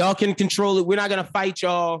 Y'all can control it. We're not gonna fight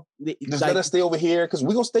y'all. Just let us stay over here because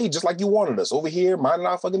we're gonna stay just like you wanted us over here, minding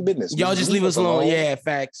our fucking business. Y'all just leave us alone. Yeah,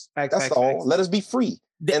 facts. That's all. Facts. Let us be free.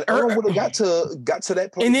 And Erwin would have got to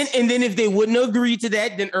that point. And then if they wouldn't agree to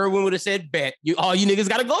that, then Erwin would have said, bet. All you niggas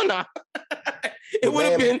gotta go now. It would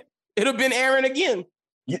have been Eren again.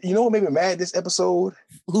 You know what made me mad this episode?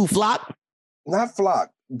 Who, Flock? Not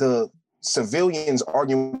Flock. The civilians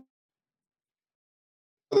arguing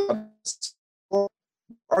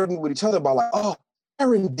with each other about like, oh,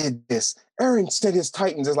 Eren did this. Eren sent his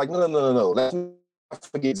Titans. It's like, no. Let's not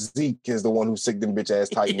forget Zeke is the one who sicked them bitch ass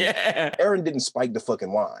Titans. Yeah. Eren didn't spike the fucking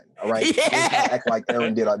wine. All right. Yeah. Let's not act like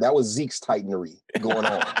Eren did. That was Zeke's Titanery going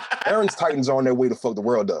on. Eren's Titans are on their way to fuck the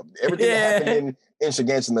world up. Everything that happened in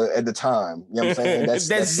Shiganshina at the time. You know what I'm saying? That's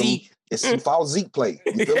Zeke. It's some foul Zeke play.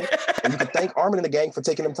 You feel me? And you can thank Armin and the gang for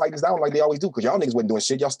taking them Titans down like they always do, because y'all niggas wasn't doing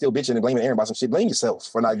shit. Y'all still bitching and blaming Eren about some shit. Blame yourselves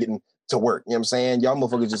for not getting to work. You know what I'm saying? Y'all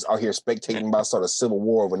motherfuckers just out here spectating about sort of civil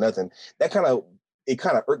war over nothing. That kind of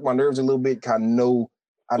irked my nerves a little bit. I know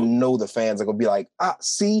I know the fans are gonna be like,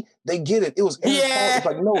 see, they get it. It was Aaron's fault. It's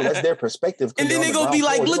like, no, that's their perspective. And then they're gonna be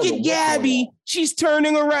like, look at Gabby, she's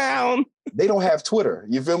turning around. They don't have Twitter.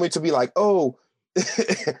 You feel me? To be like, oh,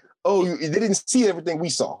 they didn't see everything we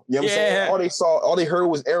saw. You know what I'm saying? All they heard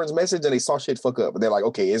was Aaron's message, and they saw shit fuck up. But they're like,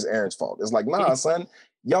 okay, it's Aaron's fault. It's like, nah, son,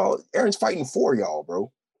 Aaron's fighting for y'all,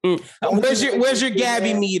 bro. Where's your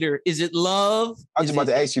Gabby meter? Is it love? I was just about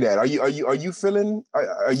to ask you that. Are you feeling?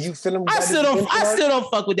 Are you feeling? I still don't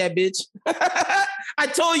fuck with that bitch. I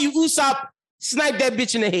told you, Usopp sniped that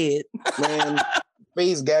bitch in the head. Man,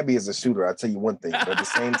 FaZe Gabby is a shooter. I'll tell you one thing. But at the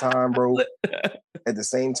same time, bro. At the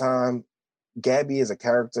same time, Gabby is a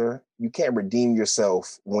character. You can't redeem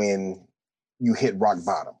yourself when you hit rock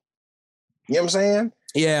bottom. You know what I'm saying?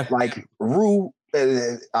 Yeah. Like Rue.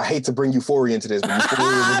 I hate to bring Euphoria into this, but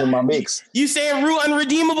Euphoria was in my mix. You saying Rue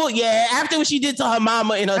unredeemable? Yeah, after what she did to her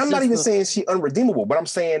mama and her sister. I'm not even saying she unredeemable, but I'm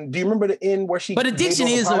saying, do you remember the end where she? But addiction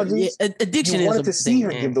is addiction. You wanted to see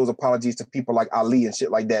her give those apologies to people like Ali and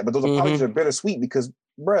shit like that, but those apologies are bittersweet because,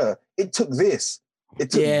 bruh, it took this.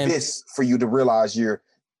 It took this for you to realize it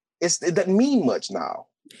doesn't mean much now.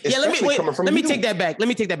 Let me take that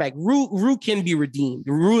back. Rue can be redeemed.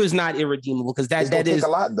 Rue is not irredeemable because that is a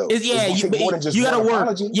lot though. You gotta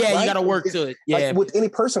work. Yeah, you gotta work to it. Yeah, like with any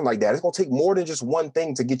person like that, it's gonna take more than just one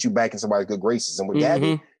thing to get you back in somebody's good graces. And with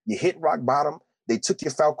Gabby, you hit rock bottom. They took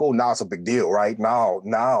your Falco. Now it's a big deal, right? Now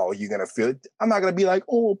you're gonna feel it. I'm not gonna be like,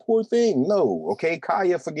 oh, poor thing. No, okay.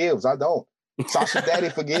 Kaya forgives. I don't. Sasha's daddy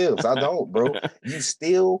forgives. I don't, bro.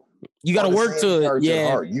 You got to work to it.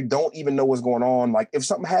 Yeah. You don't even know what's going on. Like if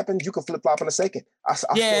something happens, you can flip flop in a second. I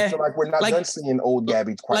still feel like we're not done seeing old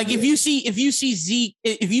Gabby quite like yet. if you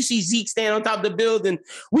see Zeke stand on top of the building,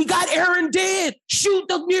 we got Aaron dead. Shoot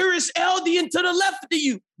the nearest Eldian to the left of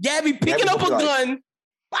you. Gabby picking up a gun.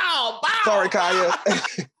 Bow. Sorry, Kaya.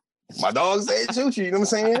 My dog said shoot you. You know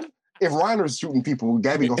what I'm saying? If Reiner's shooting people,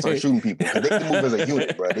 Gabby gonna start shooting people. They move as a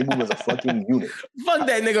unit, bro. They move as a fucking unit. Fuck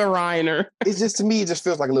that nigga Reiner. It's just, to me, it just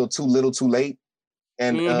feels like a little too little, too late.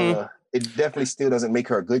 And it definitely still doesn't make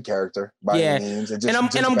her a good character by any means.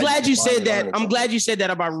 I'm glad you said that. I'm glad you said that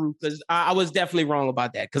about Rue because I was definitely wrong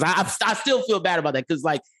about that. Because I still feel bad about that. Because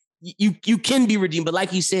like you can be redeemed, but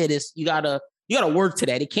like you said, you gotta work to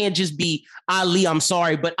that. It can't just be Ali, I'm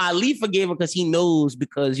sorry. But Ali forgave her because he knows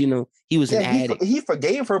because he was an addict. He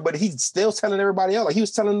forgave her, but he's still telling everybody else. Like he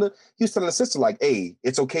was telling the sister, like, hey,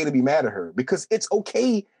 it's okay to be mad at her because it's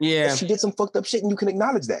okay that she did some fucked up shit and you can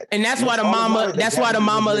acknowledge that. And that's why the mama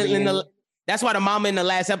in the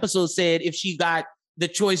last episode said if she got the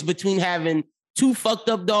choice between having 2 fucked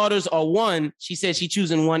up daughters or 1, she said she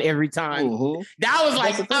choosing 1 every time. That was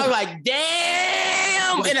like, I was like,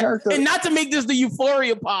 damn. And not to make this the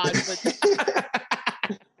Euphoria pod, but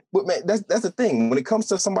but man, that's the thing. When it comes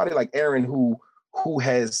to somebody like Aaron who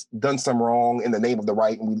has done some wrong in the name of the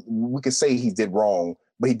right, and we could say he did wrong,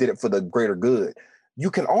 but he did it for the greater good.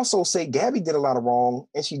 You can also say Gabby did a lot of wrong,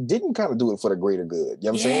 and she didn't kind of do it for the greater good.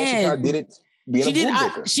 You know what I'm saying? She kind of did it.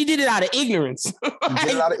 She did it out of ignorance. She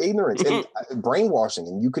did it out of ignorance and brainwashing,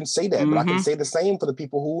 and you can say that. But I can say the same for the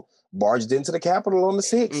people who barged into the Capitol on the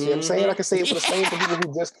 6th. You know what I'm saying? I can say it for the same for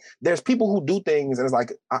people who there's people who do things, and it's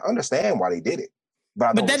like, I understand why they did it.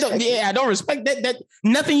 But I don't respect that. That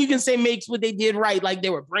nothing you can say makes what they did right. Like they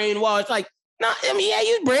were brainwashed. Like, no, I mean, yeah,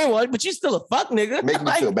 you brainwashed, but you still a fuck nigga. Make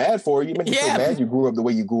me feel bad for you. Make me feel bad you grew up the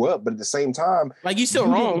way you grew up. But at the same time, like you still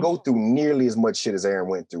wrong. Didn't go through nearly as much shit as Aaron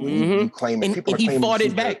went through. You claim it. People he fought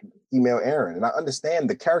it back. Female Aaron, and I understand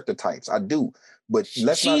the character types. I do. But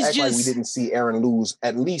let's not act like we didn't see Aaron lose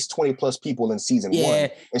at least 20 plus people in season 1.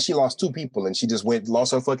 And she lost 2 people and she just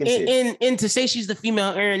lost her fucking shit. And to say she's the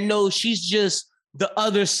female Aaron, no, she's just the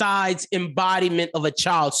other side's embodiment of a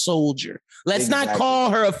child soldier. Let's not call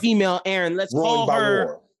her a female Aaron. Let's call her.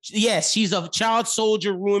 War. Yes, she's a child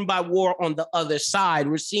soldier ruined by war on the other side.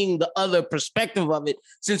 We're seeing the other perspective of it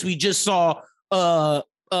since we just saw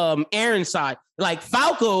Aaron's side. Like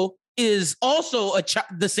Falco is also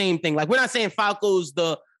the same thing. Like we're not saying Falco's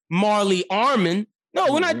the Marley Armin.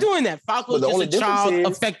 No, we're not doing that. Falco's just a child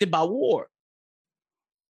affected by war.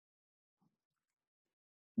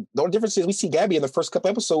 The only difference is we see Gabby in the first couple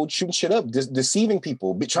episodes shooting shit up, deceiving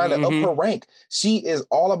people, trying to up her rank. She is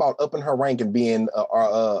all about upping her rank and being an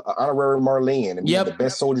honorary Marleyan and being the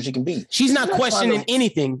best soldier she can be. She's not questioning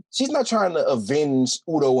anything. She's not trying to avenge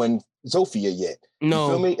Udo and Zofia yet. No.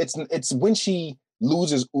 You feel me? It's when she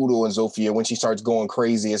loses Udo and Zofia, when she starts going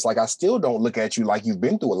crazy, it's like, I still don't look at you like you've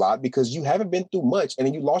been through a lot because you haven't been through much. And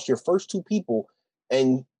then you lost your first 2 people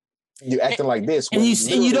and you're acting like this. And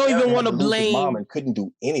you don't even want to blame mom and couldn't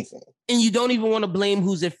do anything. And you don't even want to blame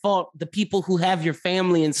who's at fault, the people who have your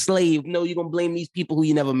family enslaved. No, you're going to blame these people who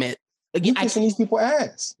you never met. Again, you kissing these people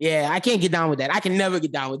ass. Yeah, I can't get down with that. I can never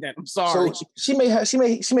get down with that. I'm sorry. So she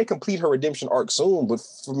may complete her redemption arc soon, but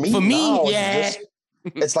for me, yeah.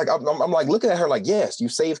 It's like I'm like looking at her like, yes, you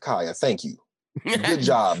saved Kaya. Thank you. Good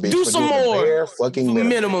job, bitch. Do some more. The bare fucking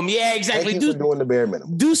minimum. Yeah, exactly. Thank you for doing the bare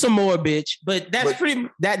minimum. Do some more, bitch. But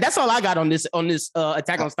that's all I got on this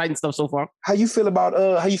Attack on Titan stuff so far. How you feel about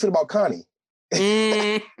Connie? How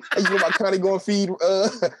you feel about Connie going feed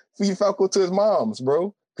Falco to his mom's,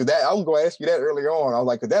 bro? Because I was going to ask you that earlier on. I was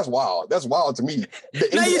like, that's wild. That's wild to me.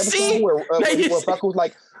 Now you see where Falco was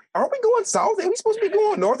like, aren't we going south? Are we supposed to be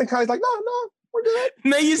going north? And Connie's like, no, we're good.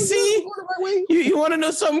 Now you see, you want to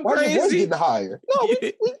know something crazy? Why your voice getting higher? No,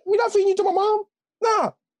 we're not feeding you to my mom.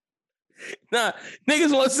 Nah,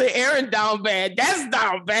 niggas want to say Eren down bad. That's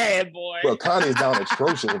down bad, boy. Bro, Connie is down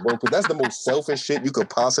atrocious, bro. Because that's the most selfish shit you could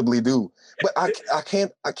possibly do. But I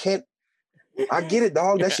can't. I get it,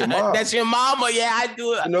 dog. That's your mom. That's your mama. Yeah, I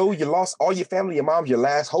do it. You know, you lost all your family. Your mom's your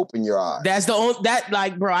last hope in your eyes. That's the only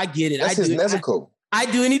bro. I get it. That's his Nezuko. I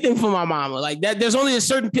do anything for my mama. Like that. There's only a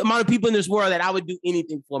certain amount of people in this world that I would do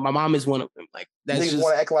anything for. My mom is one of them. Like that's niggas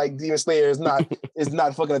want to act like Demon Slayer is not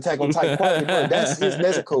fucking Attack on Titan. Bro, that's his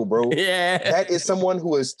Nezuko, bro. Yeah, that is someone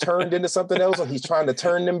who is turned into something else, and he's trying to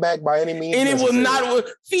turn them back by any means. And it will not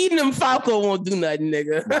feeding them Falco won't do nothing,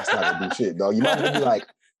 nigga. That's not gonna do shit, dog. You might as well be like,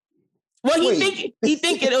 well, he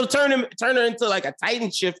think it'll turn her into like a Titan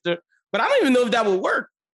shifter, but I don't even know if that would work.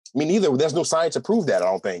 Me neither. There's no science to prove that, I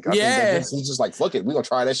don't think. I think he's just like, fuck it, we're gonna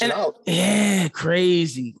try that shit out. Yeah,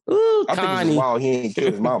 crazy. Ooh, I think it's wild he ain't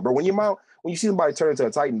killed his mom, bro. When you see somebody turn into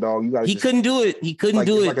a Titan, dog, you gotta. He couldn't do it. He couldn't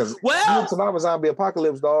do it. Well, survive a zombie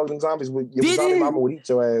apocalypse, dog, and zombies your zombie mama would eat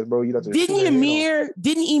your ass, bro. Didn't Ymir,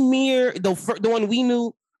 the one we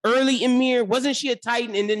knew early, Ymir, wasn't she a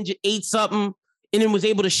Titan and then ate something and then was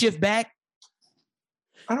able to shift back?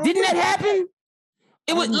 Didn't that happen?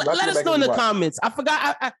 It was. Let us know in the comments. I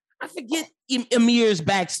forgot. I forget Ymir's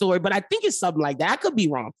backstory, but I think it's something like that. I could be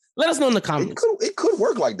wrong. Let us know in the comments. It could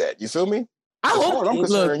work like that. You feel me? I hope. I'm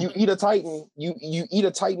concerned. You eat a Titan. You eat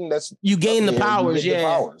a Titan. That's you gain the powers. You the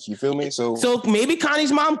powers. You feel me? So maybe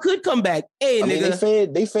Connie's mom could come back. Hey, nigga.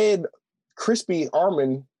 Mean, they fed Crispy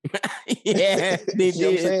Armin. Yeah, they did. You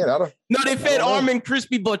know what I'm saying? They fed Armin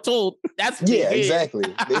Crispy Bertold. That's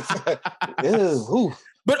exactly.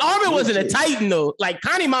 But Armin wasn't a Titan though. Like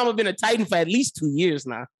Connie mama been a Titan for at least 2 years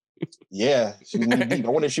now. Yeah, she was knee deep. I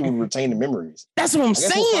wonder if she would retain the memories. That's what I'm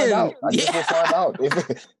saying. I guess we'll find out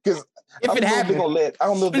because if it happens, I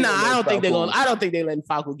don't know. I don't think they letting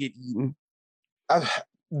Falco get eaten.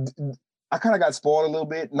 I kind of got spoiled a little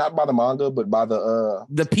bit, not by the manga, but by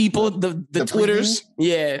the people, the Twitters.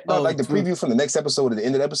 Preview. Yeah, like the preview from the next episode or the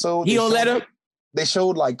end of the episode. He don't let him. They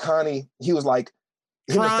showed like Connie. He was like,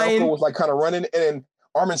 him and Falco was like kind of running, and then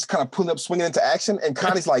Armin's kind of pulling up, swinging into action, and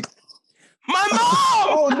Connie's like, my mom!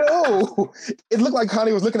 Oh no! It looked like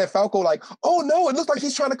Connie was looking at Falco like, oh no! It looks like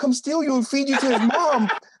he's trying to come steal you and feed you to his mom.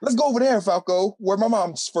 Let's go over there, Falco, where my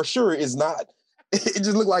mom for sure is not. It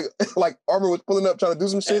just looked like Armin was pulling up trying to do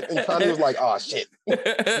some shit, and Connie was like, oh shit,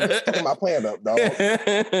 fucking my plan up, dog.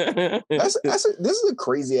 This is a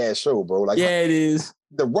crazy ass show, bro. Like, yeah, it is.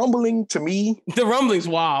 The rumbling to me. The rumbling's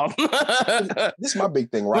wild. This is my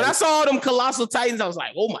big thing, right? When I saw all them colossal Titans, I was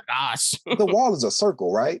like, oh my gosh. The wall is a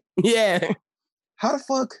circle, right? Yeah. How the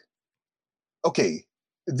fuck? Okay,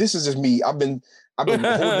 this is just me. I've been holding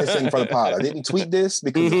this thing for the pod. I didn't tweet this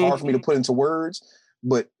because it's hard for me to put into words.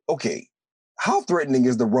 But okay, how threatening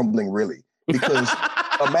is the rumbling really? Because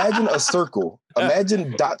imagine a circle.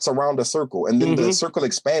 Imagine dots around a circle, and then the circle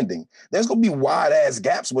expanding. There's gonna be wide ass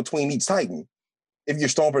gaps between each Titan. If you're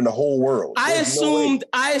stomping the whole world, I assumed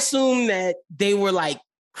that they were like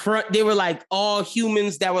all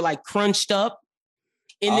humans that were like crunched up,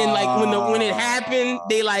 and then like when it happened,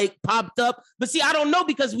 they like popped up. But see, I don't know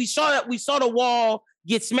because we saw the wall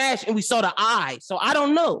get smashed and we saw the eye, so I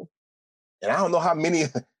don't know. And I don't know how many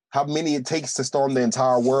it takes to storm the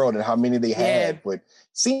entire world and how many they had, but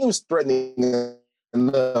seems threatening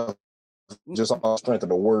enough. Just on the strength of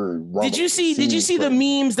the word. Did you see the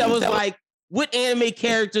memes that was like, what anime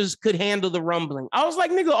characters could handle the rumbling? I was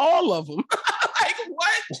like, nigga, all of them. Like,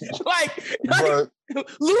 what? Like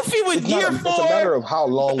Luffy with Gear 4. It's a matter of how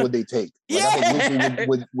long would they take. Like, I think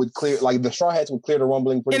Luffy would clear, like the Straw Hats would clear the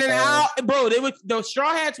rumbling pretty fast. Bro, the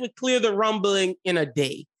Straw Hats would clear the rumbling in a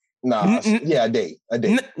day. Nah, a day.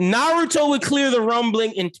 Naruto would clear the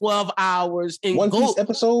rumbling in 12 hours. In One Piece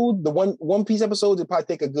episode, the One Piece episode, it probably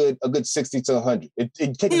take a good 60 to 100. It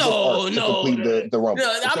takes a good arc to complete the rumble.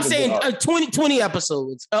 No, I'm saying 20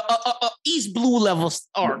 episodes. East Blue level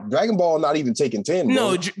arc. Dragon Ball not even taking 10.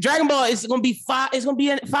 No, Dragon Ball is gonna be 5. It's gonna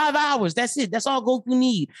be 5 hours. That's it. That's all Goku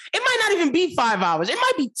need. It might not even be 5 hours. It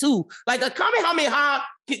might be 2. Like a Kamehameha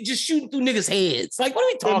just shooting through niggas' heads. Like, what are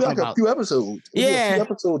we talking about? A few episodes. A few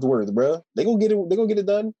episodes worth, bro. They gonna get it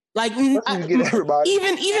done. Like, get everybody.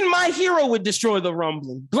 Even My Hero would destroy the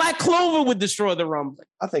rumbling. Black Clover would destroy the rumbling.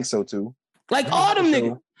 I think so too. Like all them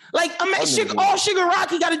niggas. Like all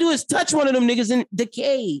Shigaraki got to do is touch one of them niggas and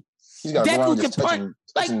decay. He's got Deku can punch.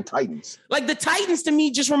 Like Titans. Like the Titans to me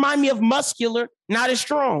just remind me of muscular, not as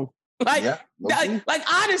strong. Like, like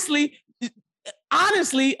honestly,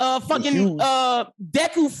 fucking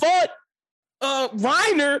Deku fought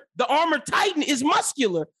Reiner, the armored Titan, is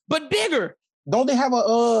muscular but bigger. Don't they have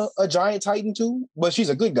a giant Titan too? But she's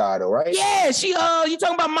a good guy though, right? Yeah, she you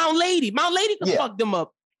talking about Mount Lady. Mount Lady can fuck them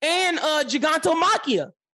up. And Gigantomachia.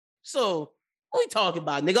 So what we talking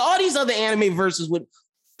about, nigga? All these other anime verses would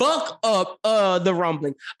fuck up the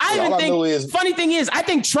rumbling. Funny thing is, I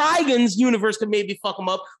think Trigon's universe could maybe fuck them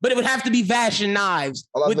up, but it would have to be Vash and Knives.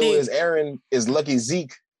 All I know is Aaron is lucky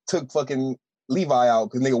Zeke took fucking Levi out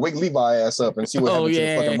because nigga wake Levi ass up and see what happened to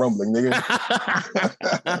the fucking rumbling, nigga.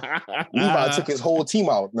 Levi took his whole team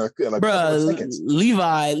out.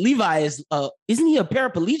 Levi is isn't he a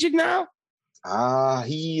paraplegic now?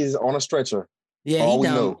 He is on a stretcher. Yeah,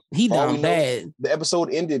 he down bad. The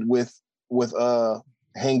episode ended with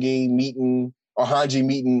Hanji meeting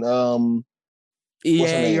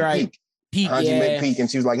you're right. Peak, Hanji met Peak and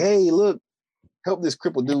she was like, hey, look, help this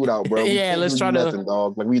crippled dude out, bro. Yeah, let's try to nothing,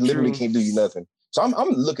 dog. Like we literally can't do you nothing. So I'm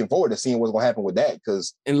looking forward to seeing what's gonna happen with that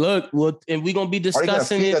because we're gonna be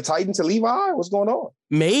discussing the Titan to Levi. What's going on?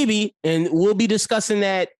 Maybe, and we'll be discussing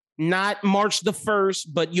that not March the 1st,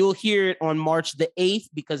 but you'll hear it on March the 8th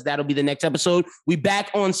because that'll be the next episode. We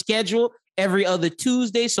back on schedule every other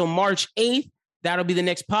Tuesday, so March 8th. That'll be the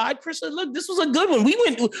next pod. Chris, look, this was a good one. We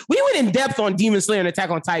went in depth on Demon Slayer and Attack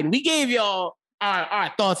on Titan. We gave y'all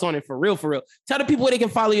our thoughts on it for real. Tell the people where they can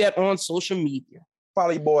follow you at on social media.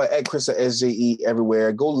 Follow your boy at Chris SJE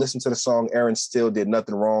everywhere. Go listen to the song Aaron Still Did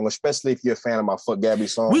Nothing Wrong, especially if you're a fan of my Fuck Gabby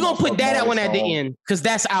song. We're going to put that one at the end because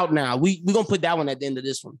that's out now. We're going to put that one at the end of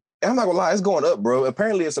this one. I'm not going to lie, it's going up, bro.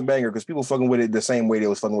 Apparently it's a banger because people fucking with it the same way they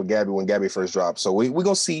was fucking with Gabby when Gabby first dropped. So we're going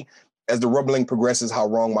to see as the rumbling progresses how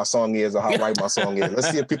wrong my song is or how right my song is. Let's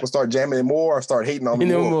see if people start jamming it more or start hating on me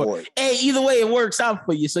more for it. Hey, either way, it works out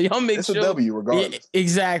for you. So y'all make sure. It's a W regardless. Yeah,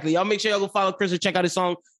 exactly. Y'all make sure y'all go follow Chris or check out his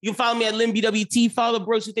song. You can follow me at LinBWT. Follow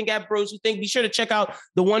Bros Who Think at Bros Who Think. Be sure to check out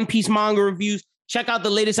the One Piece manga reviews. Check out the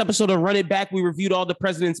latest episode of Run It Back. We reviewed all the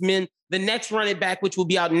President's Men. The next Run It Back, which will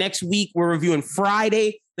be out next week, we're reviewing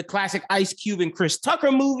Friday, the classic Ice Cube and Chris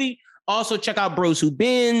Tucker movie. Also, check out Bros Who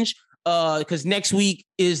Binge. Because next week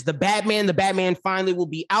is the Batman. The Batman finally will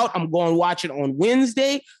be out. I'm going to watch it on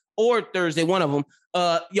Wednesday or Thursday, one of them.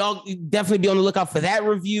 Y'all definitely be on the lookout for that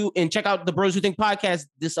review and check out the Bros Who Think podcast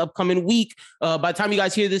this upcoming week. By the time you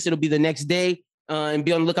guys hear this, it'll be the next day and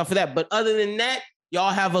be on the lookout for that. But other than that, y'all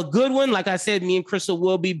have a good one. Like I said, me and Crystal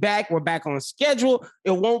will be back. We're back on schedule.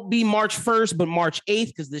 It won't be March 1st, but March 8th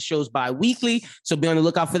because this show's bi-weekly. So be on the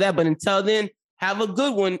lookout for that. But until then, have a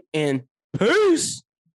good one and peace.